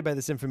excited by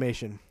this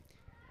information.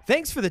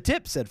 Thanks for the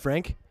tip, said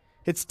Frank.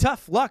 It's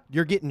tough luck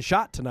you're getting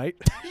shot tonight.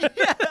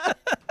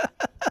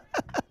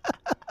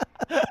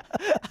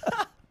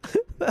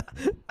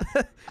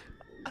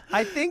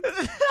 I think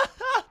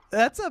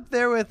that's up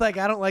there with, like,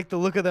 I don't like the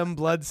look of them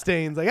blood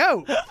stains. Like,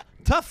 oh,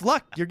 tough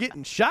luck you're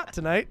getting shot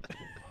tonight.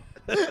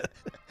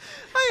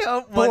 I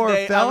hope one Poor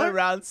day fella. I'm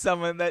around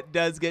someone that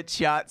does get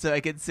shot so I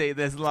can say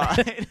this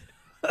line.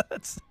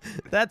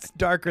 That's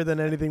darker than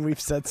anything we've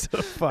said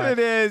so far. It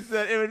is.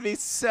 It would be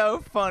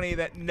so funny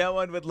that no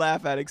one would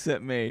laugh at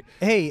except me.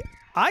 Hey,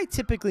 I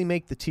typically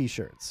make the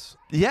T-shirts,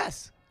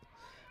 Yes.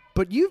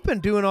 but you've been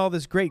doing all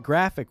this great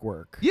graphic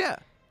work. Yeah.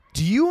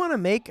 Do you want to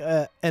make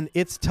an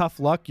 "It's tough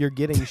luck you're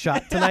getting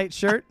shot tonight"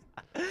 shirt?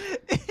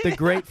 The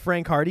great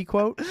Frank Hardy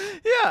quote.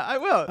 Yeah, I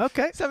will.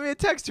 Okay. Send me a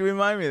text to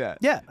remind me of that.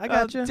 Yeah, I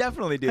got you. I'll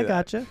definitely do I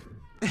that. got you.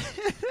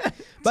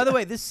 By the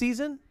way, this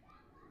season,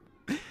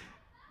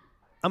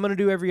 I'm gonna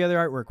do every other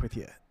artwork with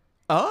you.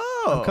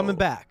 Oh. I'm coming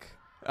back.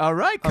 All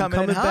right, I'm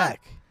coming back.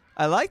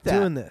 I like that.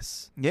 Doing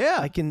this. Yeah.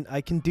 I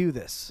can do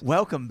this.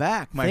 Welcome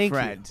back, my Thank you.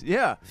 friend.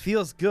 Yeah.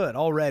 Feels good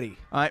already.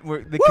 All right,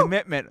 the Woo!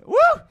 commitment. Woo!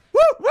 Woo!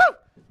 Woo!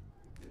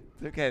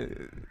 Okay,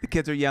 the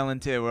kids are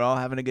yelling too. We're all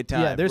having a good time.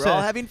 Yeah, there's We're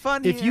all having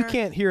fun If you here.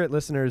 can't hear it,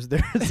 listeners,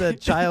 there's a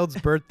child's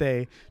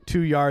birthday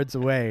 2 yards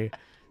away.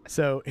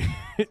 So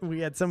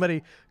we had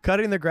somebody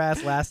cutting the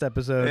grass last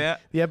episode. Yeah.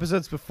 The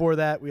episodes before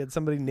that, we had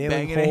somebody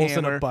nailing Banging a holes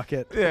in hammer. a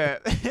bucket. Yeah.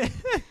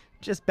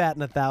 Just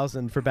batting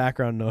 1,000 for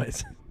background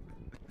noise.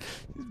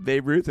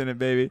 Babe Ruth in it,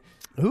 baby.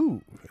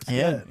 Ooh. it's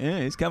good. Yeah,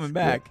 he's coming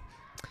back.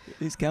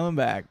 He's coming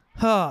back.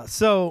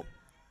 So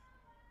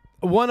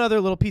one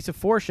other little piece of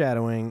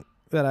foreshadowing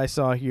that I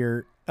saw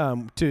here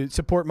to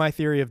support my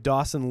theory of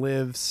Dawson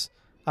lives,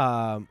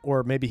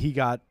 or maybe he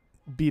got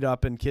beat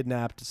up and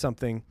kidnapped,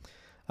 something.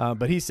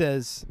 But he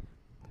says,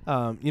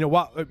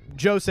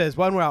 Joe says,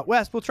 when we're out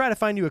west, we'll try to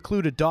find you a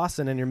clue to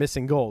Dawson and your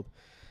missing gold.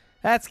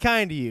 That's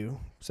kind of you,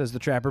 says the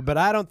trapper, but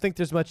I don't think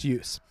there's much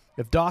use.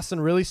 If Dawson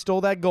really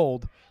stole that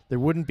gold, there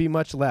wouldn't be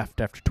much left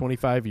after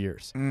 25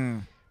 years.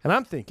 And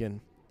I'm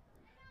thinking,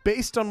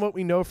 based on what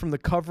we know from the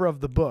cover of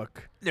the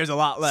book, There's a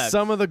lot left.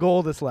 some of the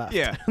gold is left.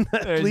 Yeah.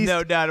 At There's least-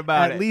 no doubt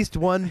about it. At least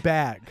one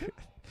bag.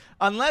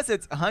 Unless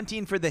it's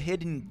hunting for the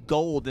hidden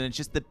gold and it's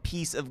just the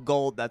piece of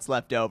gold that's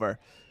left over.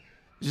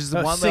 Just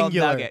one Singular.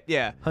 little nugget.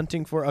 Yeah.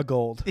 Hunting for a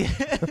gold.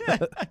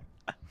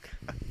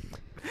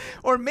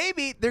 Or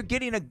maybe they're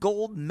getting a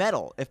gold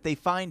medal if they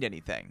find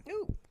anything.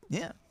 Ooh.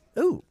 Yeah.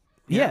 Ooh.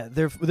 Yeah,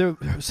 they're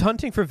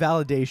hunting for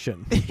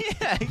validation.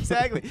 Yeah,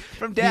 exactly.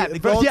 From Dad, the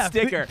gold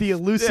sticker. The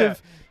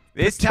elusive.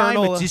 Yeah. This time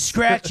paternal- it's a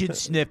scratch and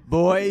sniff,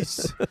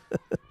 boys.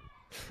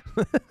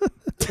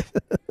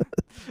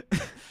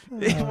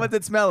 What's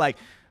it smell like?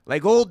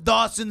 Like old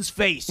Dawson's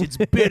face. It's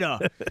bitter.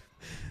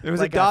 There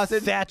was like a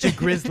Dawson. thatch of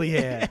grizzly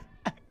hair.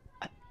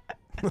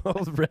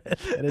 Old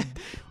red-headed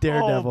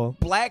daredevil. Oh,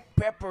 Black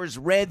Pepper's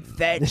red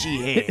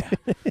thatchy hair.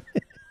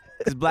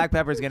 Because Black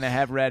Pepper's going to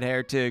have red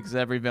hair too, because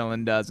every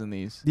villain does in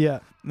these. Yeah,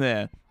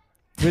 Yeah.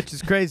 which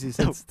is crazy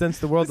since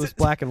the world was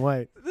black and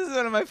white. This is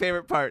one of my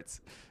favorite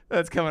parts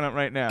that's coming up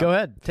right now. Go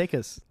ahead, take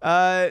us.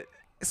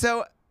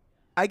 So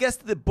I guess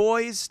the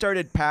boys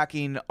started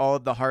packing all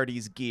of the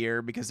Hardys'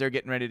 gear because they're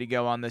getting ready to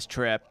go on this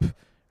trip,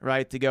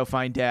 right, to go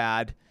find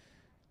Dad.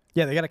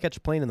 Yeah, they got to catch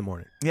a plane in the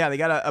morning. Yeah, they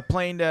got a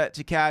plane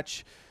to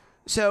catch.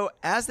 So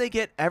as they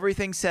get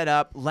everything set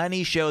up,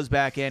 Lenny shows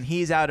back in.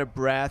 He's out of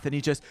breath, and he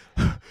just,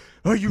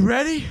 are you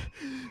ready?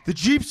 The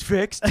Jeep's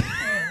fixed.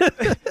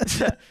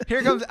 So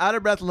here comes out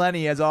of breath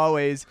Lenny, as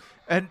always.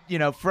 And,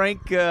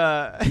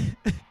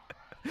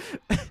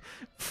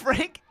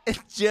 Frank and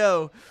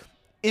Joe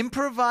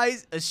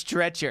improvise a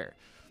stretcher.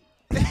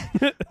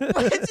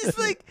 It's just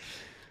like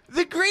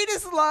the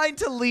greatest line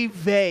to leave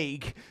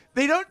vague.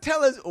 They don't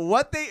tell us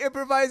what they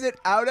improvise it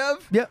out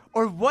of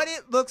or what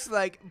it looks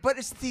like, but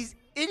it's these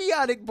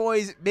idiotic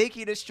boys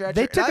making a stretcher.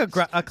 They took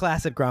a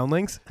class at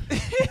Groundlings.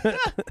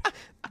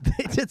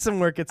 They did some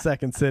work at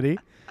Second City.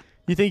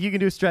 You think you can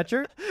do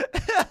stretcher?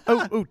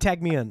 Oh,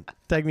 tag me in.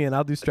 Tag me in.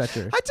 I'll do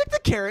stretcher. I took the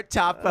Carrot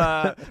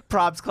Top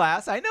props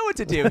class. I know what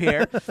to do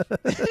here.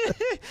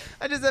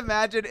 I just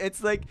imagine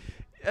it's like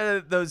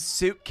those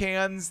soup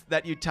cans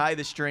that you tie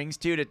the strings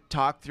to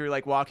talk through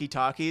like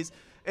walkie-talkies.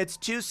 It's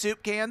 2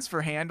 soup cans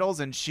for handles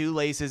and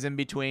shoelaces in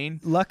between.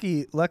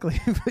 Luckily,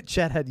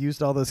 Chet had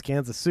used all those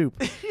cans of soup.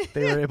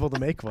 They were able to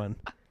make one.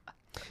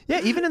 Yeah,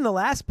 even in the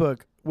last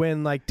book,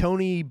 when like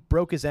Tony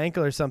broke his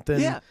ankle or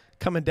something,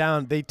 coming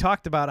down, they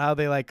talked about how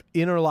they like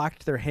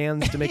interlocked their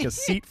hands to make a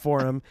seat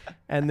for him,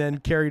 and then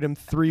carried him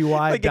 3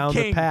 wide like down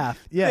the path.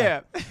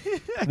 Yeah.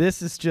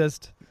 This is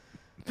just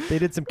they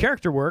did some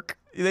character work.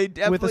 They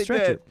definitely with a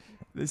stretcher. did.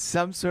 There's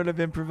some sort of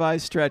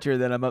improvised stretcher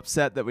that I'm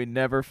upset that we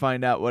never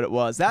find out what it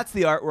was. That's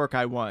the artwork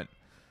I want.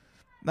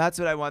 That's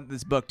what I want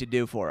this book to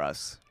do for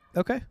us.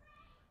 Okay.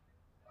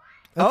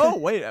 Oh,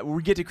 wait.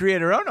 We get to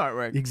create our own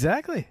artwork.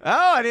 Exactly.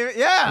 Oh, I didn't,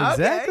 yeah.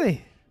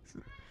 Exactly.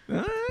 Okay.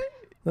 All right.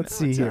 Let's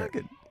see here.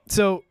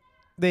 So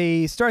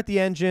they start the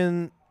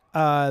engine.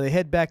 They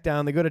head back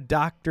down. They go to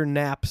Dr.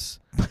 Knapp's,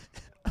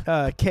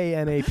 Knapp.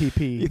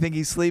 You think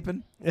he's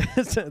sleeping?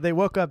 So they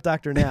woke up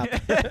Dr. Knapp.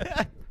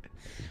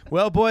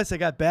 Well, boys, I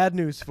got bad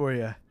news for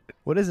you.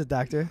 What is it,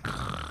 doctor?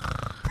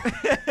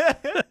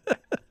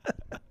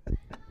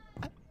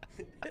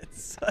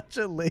 It's such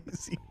a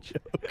lazy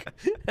joke,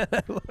 and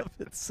I love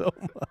it so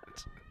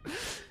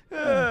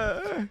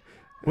much.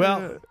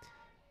 Well,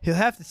 he'll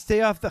have to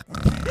stay off the...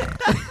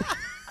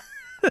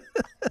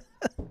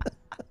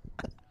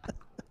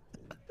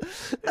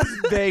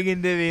 It's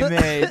begging to be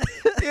made.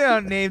 You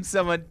don't name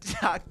someone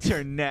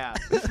Dr. Knapp.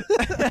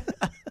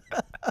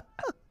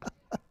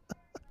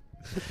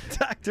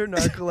 Dr.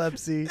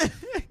 Narcolepsy.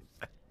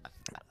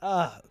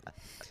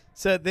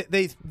 So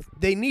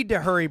they need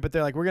to hurry, but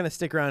they're like, we're going to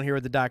stick around here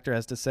what the doctor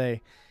has to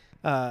say.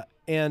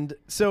 And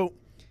so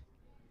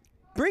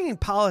bringing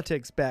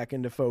politics back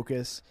into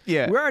focus, we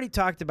already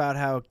talked about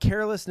how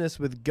carelessness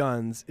with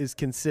guns is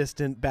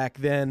consistent back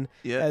then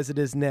as it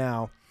is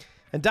now.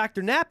 And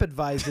Dr. Knapp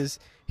advises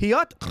he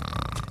ought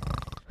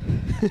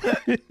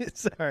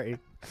sorry.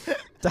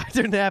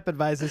 Dr. Knapp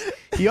advises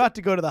he ought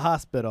to go to the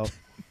hospital.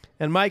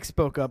 And Mike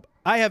spoke up,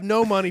 I have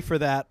no money for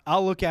that.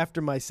 I'll look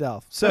after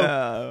myself.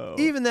 So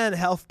even then,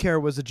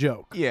 healthcare was a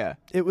joke. Yeah.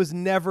 It was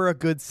never a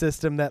good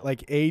system that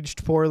like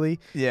aged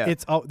poorly. Yeah.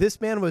 It's this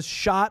man was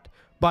shot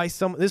by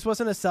this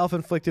wasn't a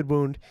self-inflicted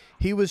wound.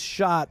 He was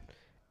shot,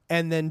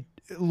 and then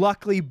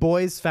luckily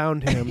boys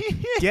found him,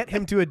 get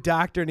him to a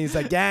doctor, and he's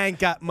like, I ain't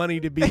got money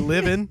to be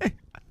living.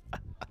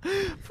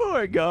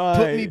 Poor guy.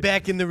 Put me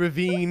back in the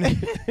ravine.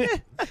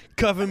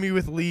 Cover me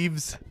with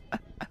leaves.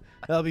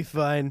 I'll be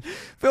fine.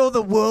 Fill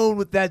the wound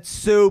with that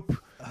soup.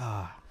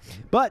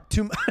 But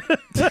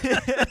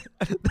that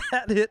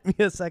hit me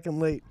a second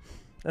late.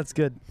 That's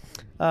good.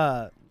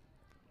 To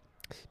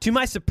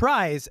my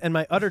surprise and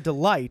my utter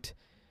delight,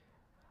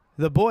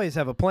 the boys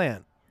have a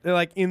plan. They're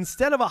like,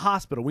 instead of a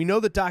hospital, we know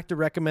the doctor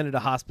recommended a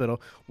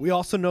hospital. We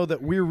also know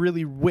that we're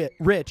really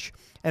rich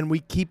and we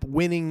keep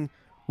winning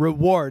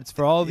rewards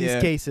for all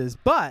these cases.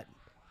 But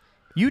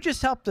you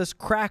just helped us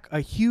crack a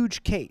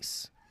huge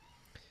case.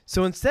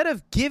 So instead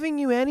of giving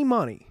you any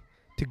money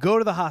to go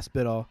to the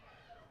hospital,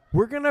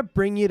 we're going to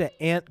bring you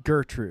to Aunt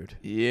Gertrude.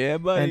 Yeah,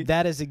 buddy. And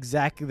that is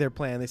exactly their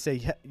plan. They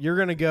say, you're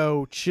going to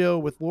go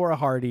chill with Laura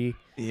Hardy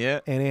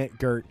and Aunt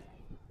Gert.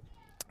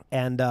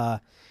 And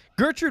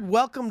Gertrude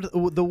welcomed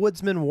the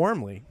woodsman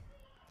warmly.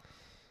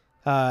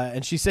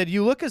 And she said,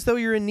 you look as though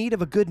you're in need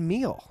of a good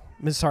meal,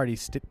 Miss Hardy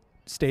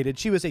stated.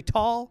 She was a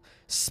tall,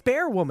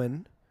 spare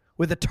woman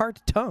with a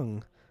tart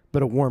tongue,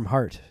 but a warm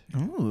heart.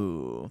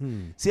 Ooh.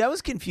 See, I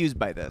was confused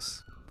by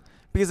this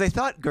because I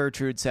thought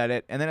Gertrude said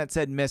it, and then it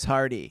said Miss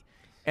Hardy.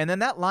 And then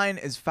that line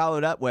is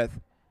followed up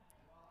with,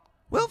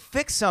 we'll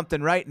fix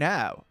something right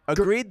now.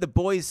 Agreed the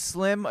boy's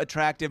slim,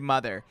 attractive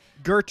mother.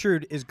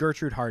 Gertrude is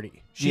Gertrude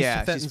Hardy. She's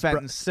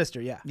Fenton's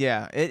sister,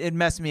 Yeah, it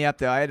messed me up,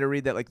 though. I had to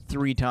read that like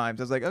 3 times.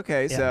 I was like,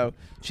 okay, so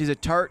she's a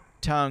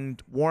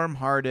tart-tongued,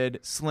 warm-hearted,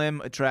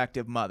 slim,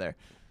 attractive mother.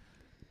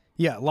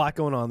 Yeah, a lot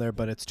going on there,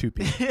 but it's 2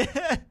 people.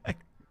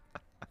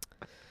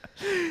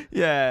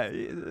 Yeah,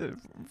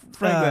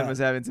 Franklin was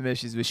having some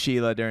issues with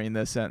Sheila during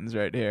this sentence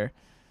right here.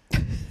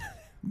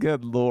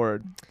 Good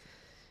Lord.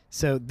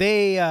 So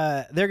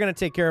they're going to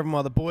take care of him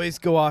while the boys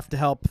go off to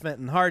help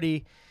Fenton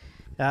Hardy.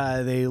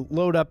 They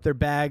load up their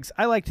bags.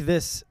 I liked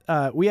this.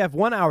 We have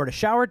 1 hour to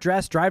shower,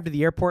 dress, drive to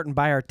the airport, and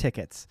buy our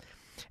tickets.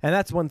 And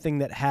that's one thing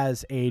that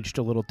has aged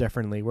a little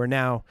differently, where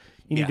now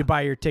you need to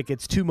buy your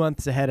tickets 2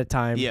 months ahead of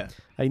time. Yeah.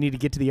 You need to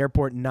get to the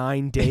airport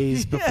 9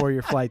 days before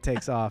your flight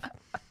takes off.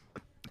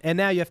 And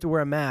now you have to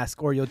wear a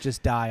mask or you'll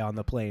just die on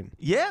the plane.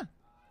 Yeah.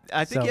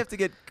 I think you have to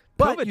get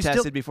COVID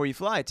tested before you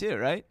fly too,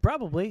 right?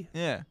 Probably.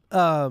 Yeah.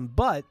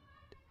 But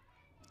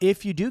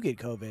if you do get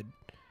COVID,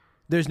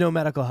 there's no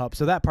medical help.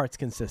 So that part's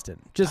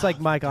consistent. Just like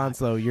Mike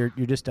Onslow, you're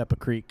just up a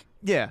creek.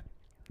 Yeah.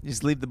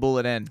 Just leave the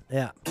bullet in.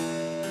 Yeah.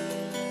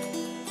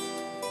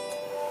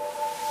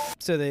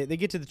 So they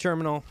get to the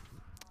terminal.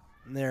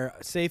 And they're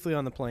safely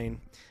on the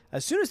plane.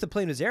 As soon as the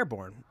plane was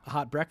airborne, a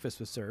hot breakfast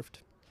was served.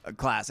 A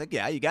classic.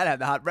 Yeah, you got to have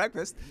the hot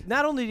breakfast.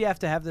 Not only do you have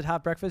to have the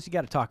hot breakfast, you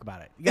got to talk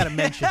about it. You got to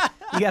mention.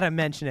 You got to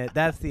mention it.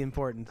 That's the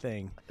important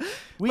thing.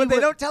 But they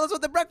don't tell us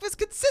what the breakfast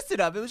consisted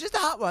of. It was just a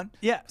hot one.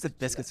 Yeah, It's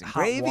biscuits and hot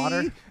gravy.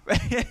 water.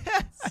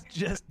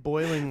 Just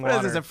boiling water.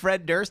 What is this, a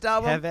Fred Durst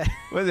album?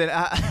 Was it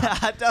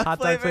hot dog hot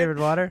dog flavored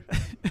water?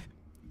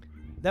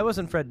 That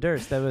wasn't Fred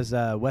Durst. That was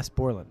Wes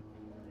Borland.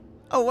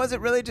 Oh, was it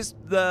really just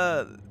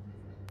the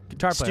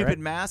Guitar player, Stupid right?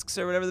 Masks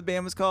or whatever the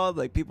band was called?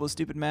 Like people with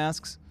stupid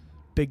masks?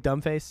 Big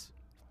Dumb Face?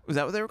 Was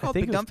that what they were called?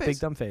 I think Big it Dumb was Face? Big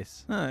Dumb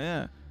Face. Oh,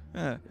 yeah.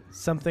 Yeah.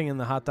 Something in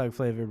the hot dog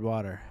flavored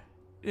water.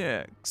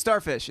 Yeah.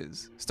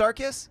 Starfishes.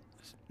 Starkiss?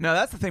 No,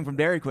 that's the thing from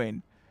Dairy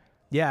Queen.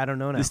 Yeah, I don't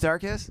know now. The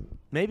Starkiss?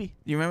 Maybe.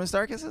 You remember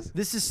Starkisses?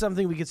 This is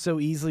something we could so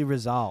easily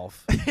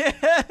resolve.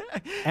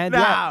 And no,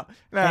 yet-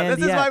 and this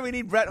is yet- why we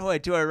need Brett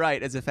Hoyt to our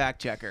right as a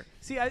fact checker.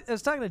 See, I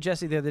was talking to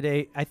Jesse the other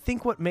day. I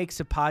think what makes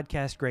a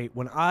podcast great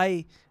when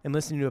I am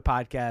listening to a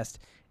podcast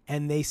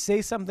and they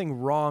say something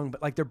wrong,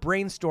 but like they're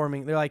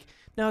brainstorming. They're like,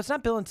 no, it's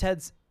not Bill and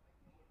Ted's.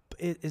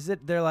 Is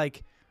it? They're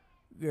like,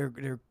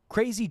 their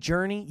crazy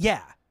journey.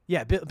 Yeah.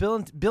 Yeah. Bill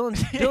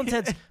and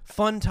Ted's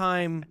fun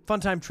time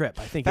trip.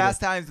 I think. Fast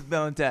Times with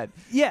Bill and Ted.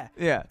 Yeah.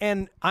 Yeah.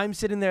 And I'm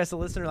sitting there as a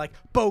listener like,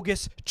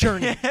 bogus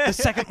journey. The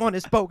second one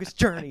is bogus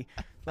journey.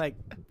 Like,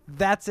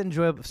 that's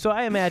enjoyable. So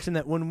I imagine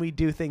that when we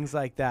do things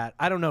like that,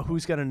 I don't know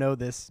who's going to know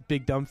this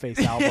Big Dumb Face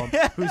album.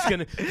 Who's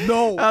going to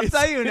know? I'll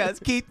tell you now,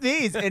 it's Keith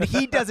Nees, and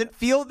he doesn't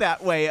feel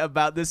that way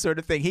about this sort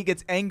of thing. He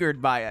gets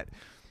angered by it.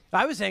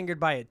 I was angered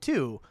by it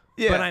too,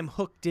 Yeah. but I'm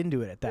hooked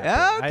into it at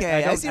that point.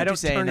 Okay, I see what I you're don't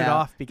saying turn it now.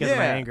 off because of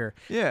my Yeah. anger.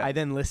 Yeah. I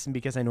then listen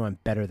because I know I'm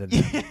better than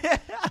them.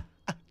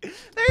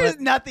 There is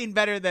nothing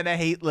better than a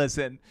hate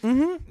listen.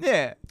 Mm-hmm.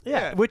 Yeah.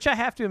 Yeah, which I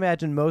have to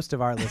imagine most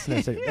of our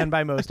listeners, and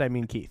by most I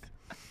mean Keith.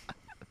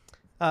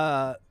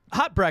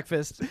 Hot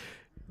breakfast.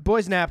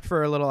 Boys napped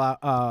for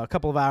a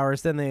couple of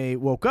hours. Then they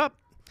woke up.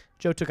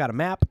 Joe took out a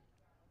map.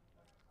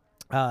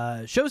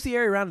 Shows the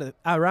area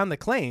around the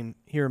claim,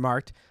 he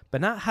remarked, but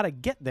not how to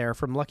get there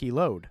from Lucky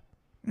Lode.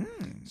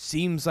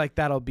 Seems like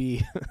that'll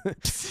be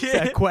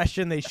a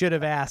question they should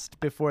have asked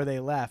before they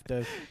left.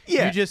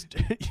 Yeah.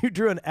 You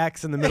drew an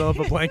X in the middle of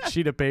a blank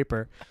sheet of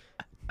paper.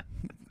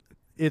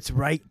 It's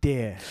right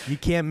there. You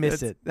can't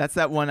miss it. That's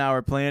that 1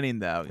 hour planning,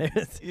 though.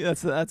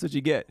 that's what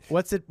you get.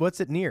 What's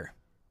it near?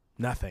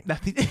 Nothing.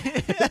 Nothing.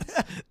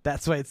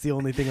 That's why it's the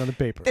only thing on the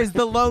paper. There's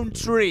the lone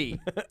tree.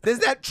 There's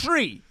that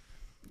tree.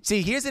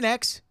 See, here's an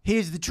X.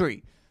 Here's the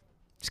tree.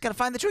 Just gotta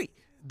find the tree.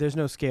 There's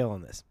no scale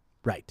on this.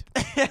 Right.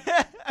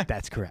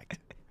 That's correct.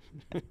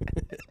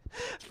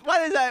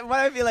 Why do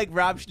I feel like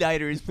Rob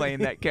Schneider is playing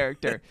that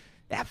character?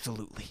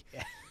 Absolutely.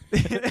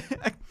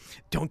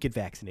 Don't get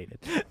vaccinated.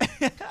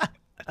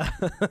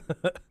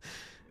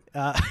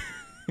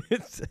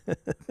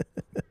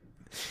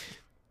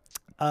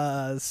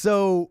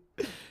 So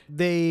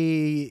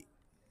they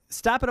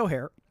stop at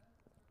O'Hare.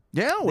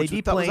 Yeah, They that was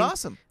deplane.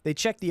 awesome. They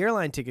check the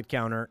airline ticket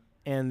counter,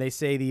 and they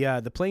say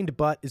the plane to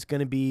Butt is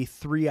going to be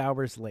 3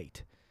 hours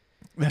late.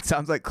 That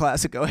sounds like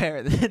classic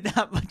O'Hare.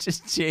 Not much has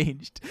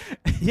changed.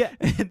 Yeah.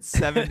 In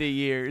 70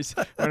 years,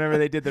 whenever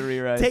they did the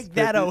rewrites. Take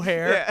that,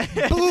 O'Hare.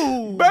 Yeah.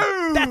 Boom.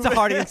 Boom. That's a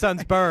Hardy and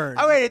Sons burn.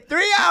 I waited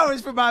 3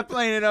 hours for my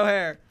plane at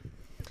O'Hare.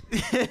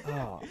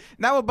 Oh.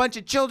 Now a bunch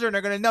of children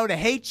are going to know to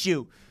hate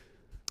you.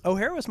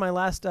 O'Hare was my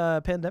last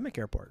pandemic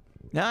airport.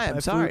 No, I'm I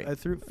sorry.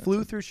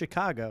 flew through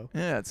Chicago.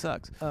 Yeah, it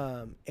sucks.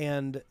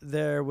 And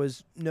there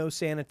was no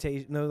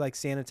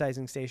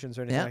sanitizing stations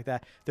or anything Yeah. like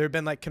that. There had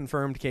been like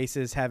confirmed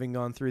cases having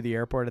gone through the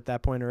airport at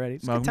that point already.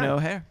 It's a good Welcome time. to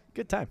O'Hare.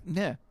 Good time.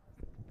 Yeah.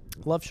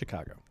 Love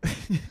Chicago.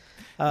 You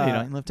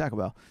don't love Taco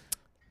Bell.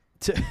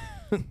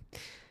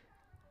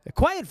 A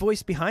quiet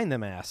voice behind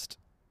them asked,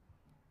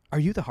 "Are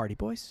you the Hardy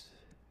Boys?"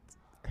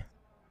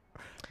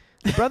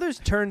 The brothers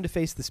turned to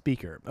face the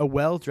speaker, a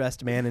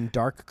well-dressed man in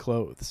dark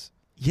clothes.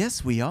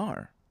 Yes, we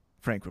are,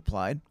 Frank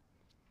replied.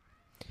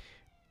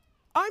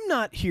 I'm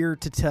not here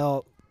to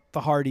tell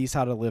the Hardys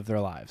how to live their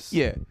lives.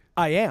 Yeah.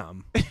 I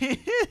am.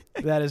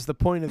 That is the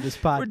point of this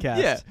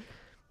podcast. Yeah.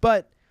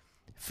 But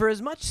for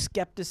as much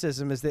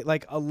skepticism as they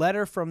like a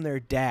letter from their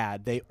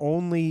dad, they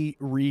only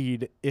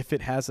read if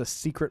it has a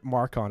secret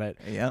mark on it.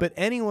 Yeah. But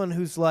anyone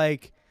who's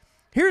like,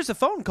 here's a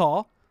phone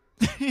call.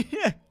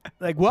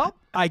 Like, well,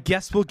 I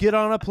guess we'll get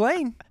on a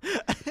plane.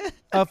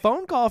 A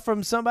phone call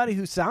from somebody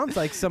who sounds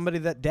like somebody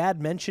that dad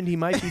mentioned he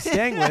might be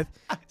staying with,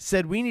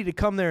 said we need to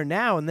come there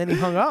now, and then he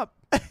hung up.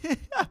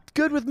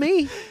 Good with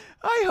me.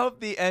 I hope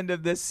the end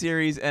of this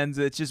series ends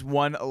with just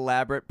one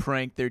elaborate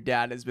prank their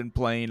dad has been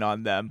playing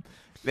on them.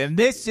 And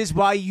this is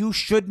why you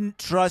shouldn't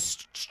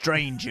trust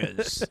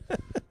strangers.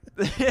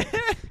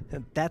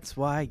 And that's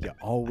why you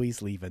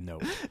always leave a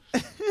note.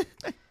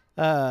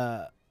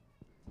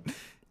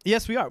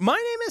 Yes, we are. My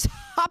name is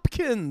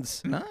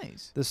Hopkins,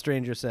 Nice. the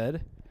stranger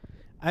said.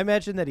 I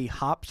imagine that he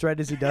hops right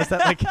as he does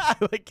that,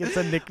 like it's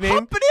a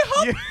nickname. Hoppity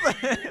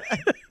hop.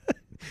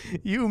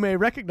 You may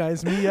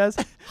recognize me as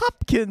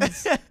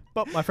Hopkins,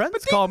 but my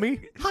friends call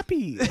me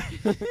Hoppy.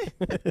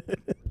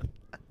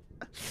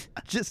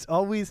 just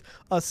always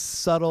a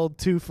subtle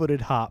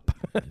 2-footed hop.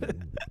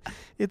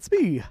 It's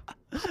me.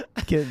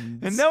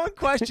 And no one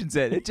questions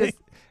it.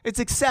 It's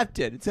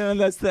accepted. It's one of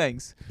those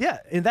things. Yeah,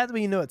 and that's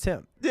when you know it's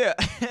him. Yeah.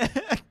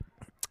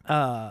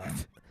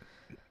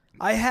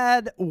 I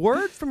had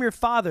word from your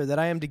father that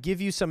I am to give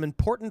you some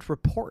important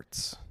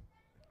reports.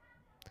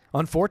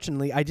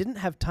 Unfortunately, I didn't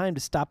have time to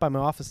stop by my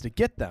office to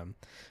get them,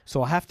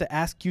 so I'll have to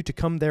ask you to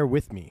come there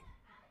with me.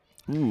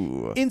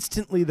 Ooh.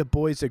 Instantly, the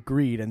boys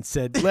agreed and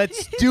said,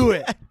 let's do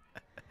it.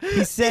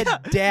 He said,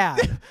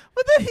 Dad.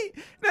 But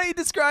then he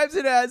describes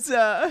it as,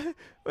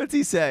 what's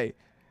he say?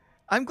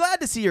 I'm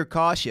glad to see you're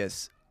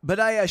cautious, but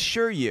I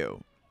assure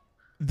you,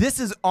 this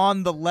is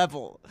on the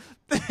level.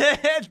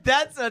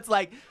 That's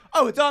like,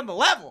 oh, it's on the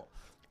level.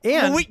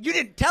 And well, you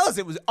didn't tell us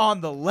it was on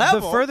the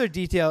level. the further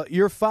detail,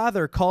 your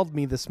father called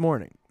me this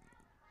morning.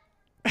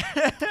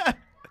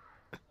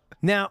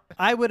 Now,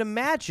 I would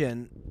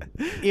imagine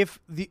if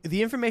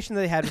the information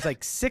that they had was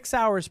like 6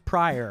 hours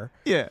prior,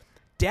 Yeah.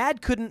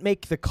 Dad couldn't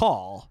make the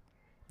call.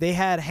 They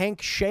had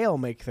Hank Shale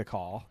make the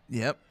call.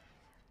 Yep.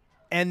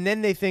 And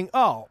then they think,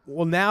 oh,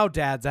 well, now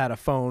Dad's at a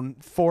phone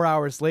 4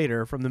 hours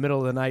later from the middle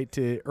of the night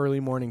to early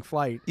morning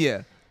flight.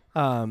 Yeah.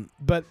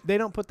 But they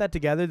don't put that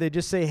together. They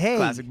just say, hey,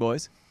 Classic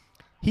boys.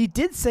 he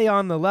did say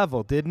on the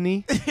level, didn't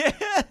he?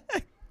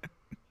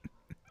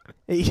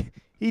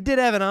 He did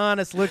have an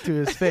honest look to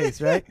his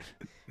face, right?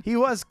 He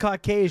was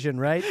Caucasian,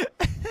 right?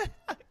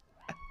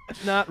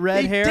 Not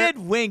red hair. He did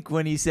wink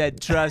when he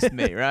said, trust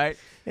me, right?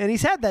 And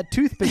he's had that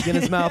toothpick in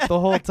his mouth the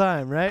whole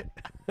time, right?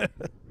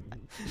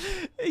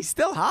 He's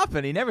still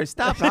hopping. He never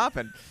stopped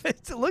hopping.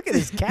 Look at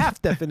his calf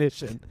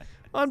definition.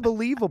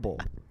 Unbelievable.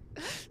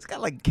 He's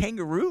got like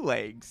kangaroo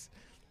legs.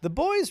 The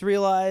boys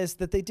realized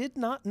that they did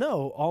not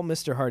know all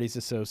Mr. Hardy's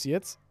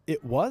associates.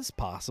 It was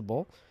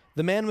possible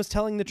the man was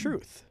telling the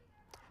truth.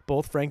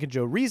 Both Frank and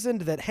Joe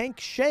reasoned that Hank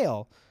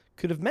Shale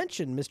could have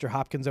mentioned Mr.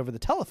 Hopkins over the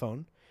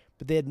telephone,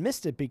 but they had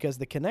missed it because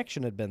the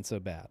connection had been so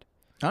bad.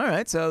 All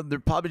right, so they're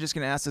probably just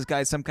going to ask this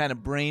guy some kind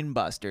of brain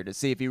buster to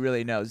see if he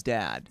really knows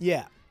Dad.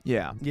 Yeah.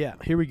 Yeah. Yeah,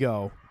 here we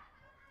go.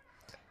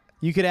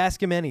 You could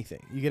ask him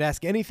anything. You could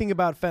ask anything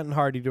about Fenton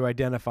Hardy to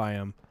identify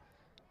him.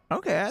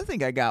 Okay, I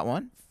think I got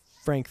one.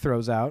 Frank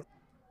throws out.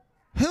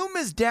 Whom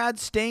is Dad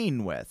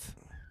staying with?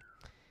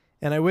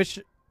 And I wish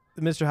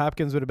Mr.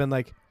 Hopkins would have been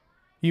like,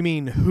 you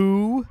mean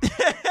who?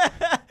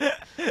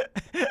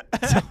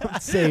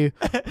 Don't say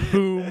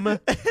whom.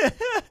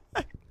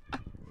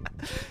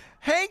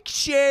 Hank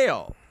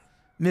Shale,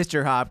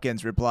 Mr.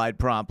 Hopkins replied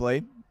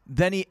promptly.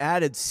 Then he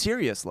added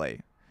seriously,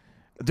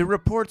 the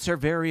reports are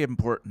very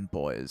important,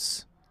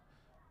 boys.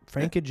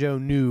 Frank and Joe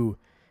knew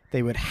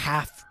they would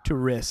have to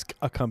risk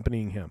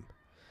accompanying him.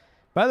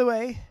 By the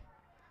way,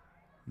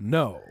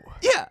 no.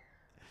 Yeah.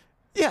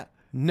 Yeah.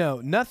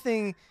 No,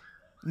 nothing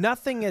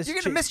has You're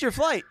going to miss your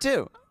flight,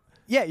 too.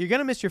 Yeah, you're going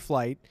to miss your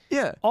flight.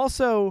 Yeah.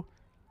 Also,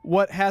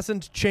 what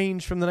hasn't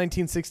changed from the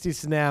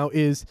 1960s to now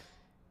is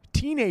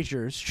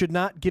teenagers should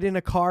not get in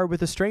a car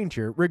with a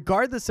stranger,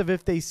 regardless of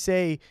if they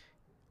say,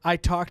 I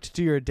talked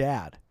to your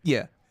dad.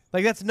 Yeah.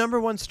 Like, that's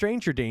number one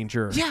stranger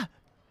danger. Yeah.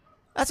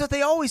 That's what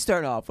they always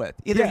start off with.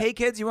 Either, Yeah. hey,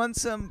 kids, you want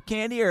some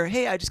candy? Or,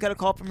 hey, I just got a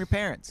call from your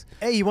parents.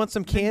 Hey, you want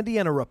some candy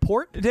and a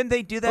report? Didn't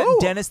they do that Ooh. in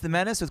Dennis the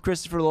Menace with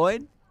Christopher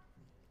Lloyd?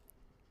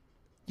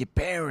 Your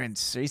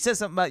parents. Or he says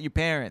something about your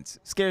parents.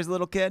 Scares a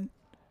little kid.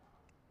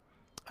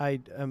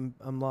 I'm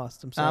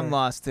lost. I'm sorry. I'm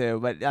lost, too,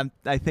 but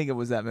I think it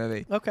was that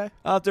movie. Okay.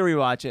 I'll have to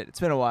rewatch it. It's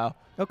been a while.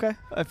 Okay.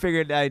 I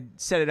figured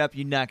I'd set it up,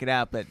 you'd knock it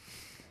out, but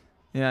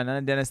yeah,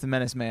 not Dennis the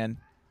Menace, man.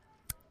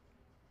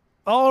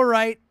 All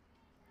right.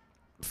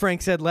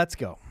 Frank said, let's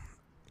go.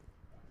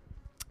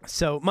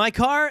 So my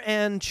car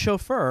and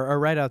chauffeur are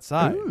right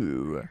outside.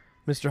 Ooh.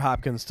 Mr.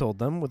 Hopkins told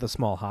them with a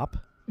small hop,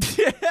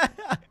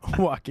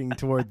 walking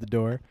toward the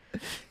door.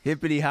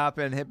 Hippity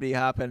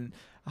hopping,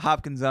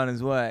 Hopkins on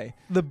his way.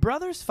 The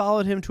brothers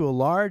followed him to a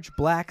large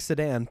black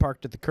sedan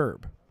parked at the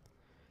curb.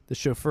 The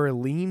chauffeur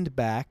leaned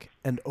back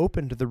and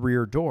opened the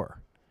rear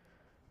door.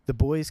 The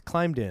boys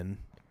climbed in.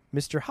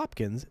 Mr.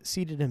 Hopkins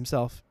seated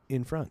himself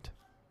in front.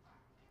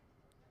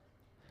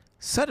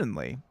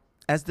 Suddenly,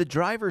 as the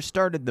driver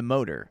started the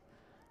motor,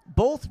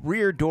 both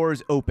rear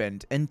doors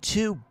opened and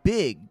two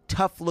big,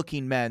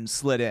 tough-looking men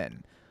slid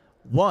in,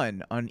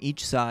 one on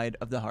each side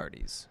of the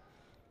Hardys.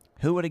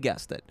 Who would have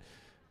guessed it?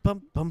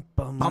 Bum, bum,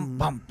 bum. Bum,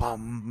 bum,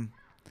 bum.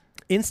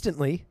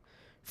 Instantly,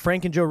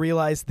 Frank and Joe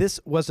realized this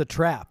was a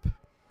trap.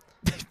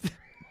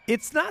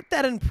 It's not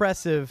that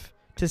impressive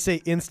to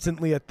say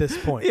instantly at this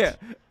point. Yeah.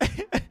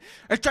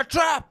 It's a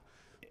trap!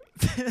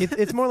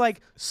 It's more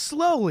like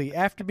slowly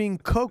after being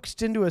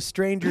coaxed into a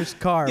stranger's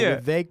car Yeah.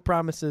 with vague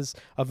promises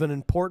of an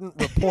important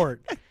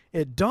report,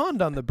 it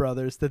dawned on the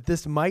brothers that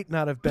this might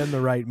not have been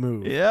the right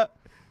move. Yeah.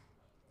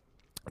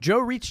 Joe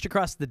reached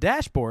across the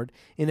dashboard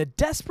in a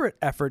desperate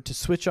effort to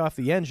switch off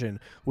the engine,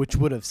 which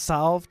would have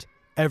solved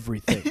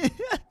everything.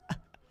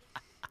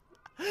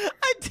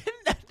 I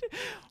didn't.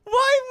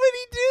 Why would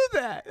he do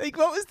that? Like,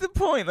 what was the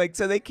point? Like,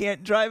 so they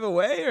can't drive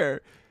away,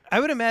 or? I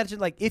would imagine,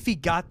 like, if he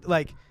got,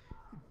 like,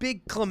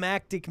 big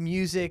climactic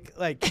music.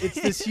 Like, it's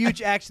this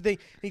huge action thing.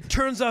 He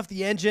turns off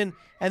the engine,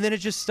 and then it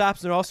just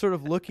stops, and they're all sort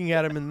of looking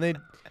at him, and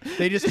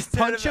they just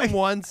punch him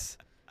once,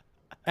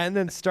 and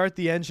then start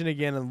the engine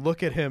again and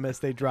look at him as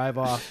they drive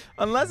off.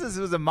 Unless this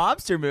was a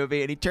mobster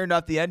movie and he turned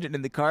off the engine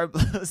and the car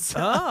blows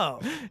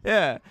up. Oh.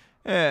 Yeah.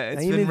 Yeah,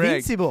 it's I'm been rigged.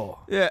 invincible.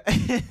 Yeah.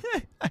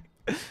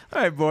 All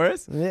right,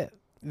 Boris. Yeah.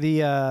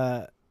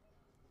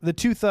 The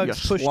two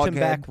thugs You pushed him slughead.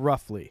 back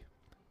roughly.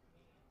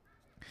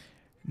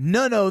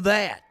 None of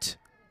that,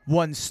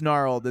 one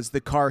snarled as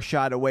the car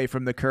shot away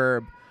from the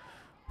curb.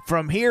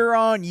 From here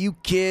on, you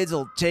kids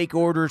will take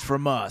orders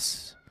from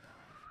us.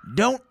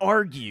 Don't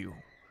argue,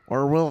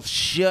 or we'll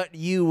shut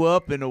you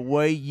up in a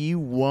way you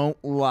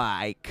won't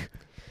like.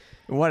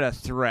 What a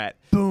threat.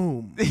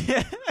 Boom.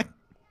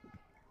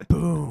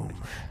 Boom.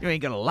 You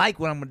ain't gonna like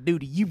what I'm gonna do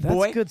to you, That's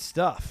boy. good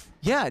stuff.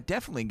 Yeah,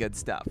 definitely good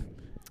stuff.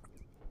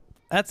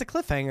 That's a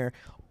cliffhanger.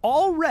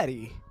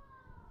 Already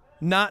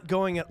not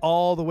going at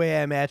all the way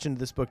I imagined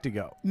this book to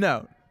go.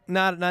 No,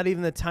 Not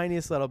even the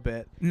tiniest little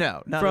bit.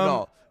 no, not From at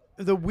all.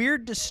 the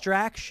weird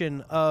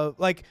distraction of,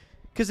 like,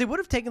 because they would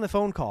have taken the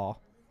phone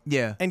call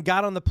Yeah, and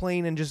got on the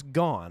plane and just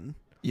gone.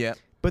 yeah.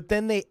 But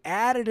then they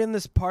added in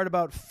this part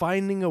about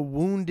finding a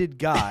wounded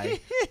guy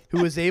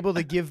who was able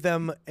to give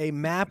them a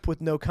map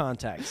with no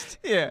context.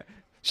 Yeah.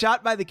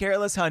 Shot by the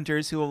careless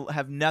hunters who will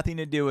have nothing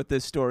to do with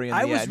this story. In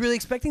I the was end. really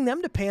expecting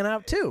them to pan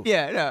out too.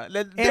 Yeah, no.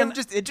 Let them And-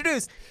 just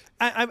introduced.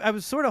 I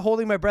was sort of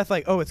holding my breath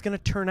like, oh, it's going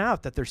to turn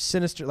out that they're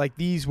sinister. Like,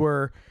 these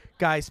were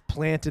guys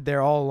planted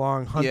there all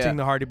along hunting Yeah.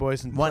 the Hardy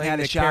Boys. And One playing had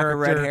a the shock of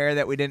red character. hair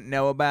that we didn't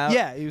know about.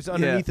 Yeah, he was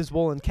underneath his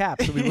woolen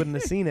cap, so we wouldn't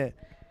have seen it.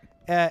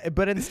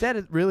 But instead,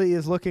 it really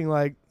is looking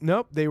like,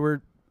 nope, they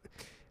were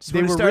Just they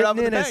wanna were start off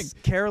written with in a as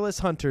careless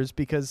hunters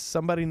because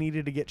somebody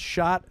needed to get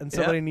shot and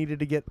somebody needed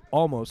to get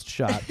almost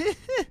shot.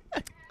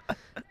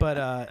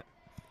 But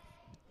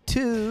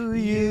to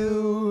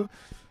you,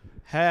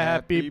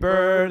 happy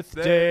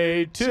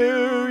birthday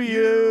to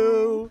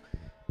you.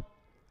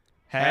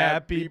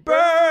 Happy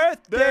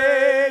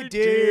birthday,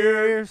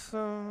 dear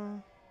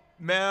son.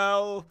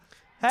 Mel.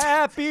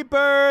 Happy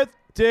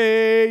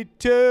birthday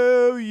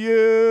to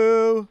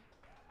you.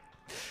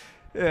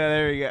 Yeah,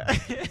 there we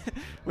go.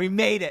 We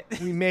made it.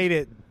 We made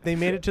it. They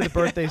made it to the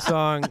birthday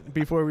song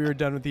before we were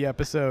done with the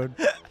episode.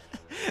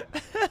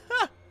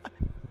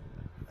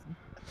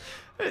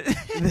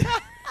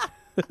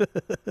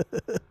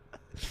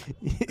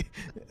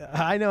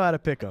 I know how to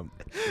pick them.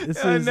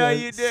 This I is know a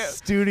you do.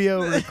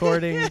 studio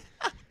recording,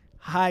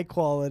 high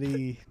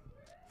quality.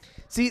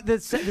 See, the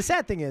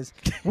sad thing is,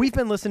 we've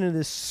been listening to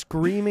this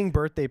screaming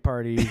birthday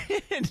party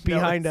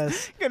behind No one's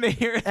us, gonna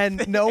hear it. and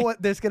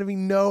there's going to be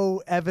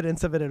no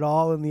evidence of it at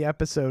all in the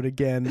episode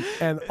again.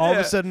 And all of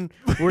Yeah. a sudden,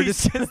 we're We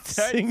just going just to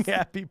start- sing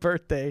happy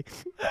birthday.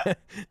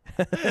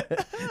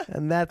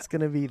 And that's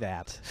going to be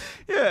that.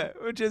 Yeah,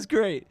 which is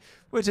great.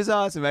 Which is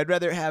awesome. I'd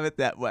rather have it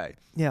that way.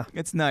 Yeah.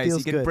 It's nice. Feels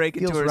You can good. break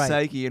into Feels our right.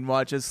 psyche and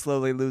watch us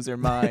slowly lose our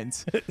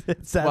minds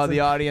It's while the that's-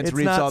 audience it's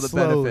reaps not all the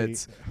slowly.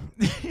 benefits.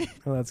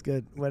 Oh, that's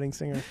good. Wedding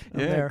singer. I'm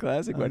Yeah, there.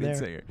 classic I'm wedding there.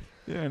 singer.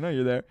 Yeah, I know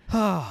you're there.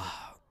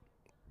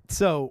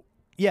 So,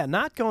 yeah,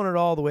 not going at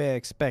all the way I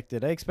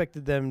expected. I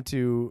expected them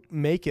to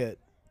make it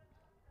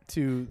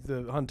to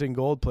the hunting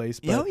gold place,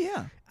 but Oh,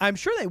 yeah. I'm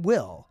sure they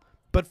will.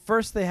 But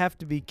first, they have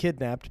to be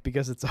kidnapped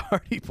because it's a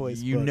Hardy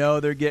Boys You book. know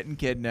they're getting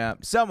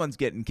kidnapped. Someone's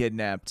getting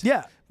kidnapped.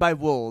 Yeah. By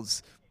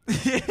wolves. Oh,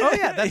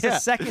 yeah. That's the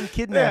second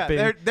kidnapping.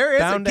 Yeah, there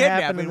is a bound to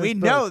happen kidnapping. in We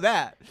this know book.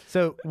 that.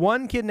 So,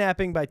 one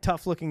kidnapping by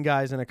tough-looking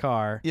guys in a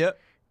car. Yep.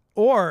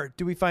 Or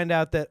do we find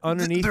out that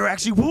underneath... They're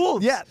actually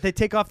wolves. Yeah, they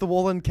take off the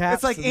woolen caps.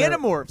 It's like and they're-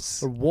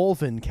 Animorphs. Or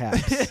wolven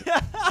caps.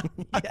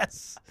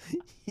 Yes.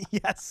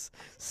 Yes.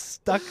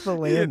 Stuck the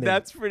landing.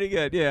 That's pretty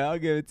good. Yeah, I'll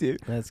give it to you.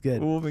 That's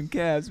good. Wolf and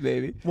calves,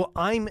 baby. Well,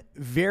 I'm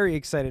very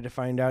excited to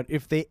find out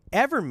if they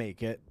ever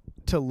make it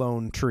to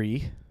Lone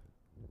Tree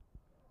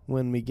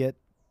when we get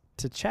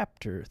to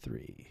chapter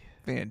 3.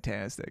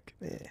 Fantastic.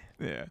 Yeah.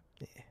 Yeah.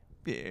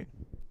 Yeah.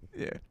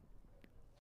 Yeah.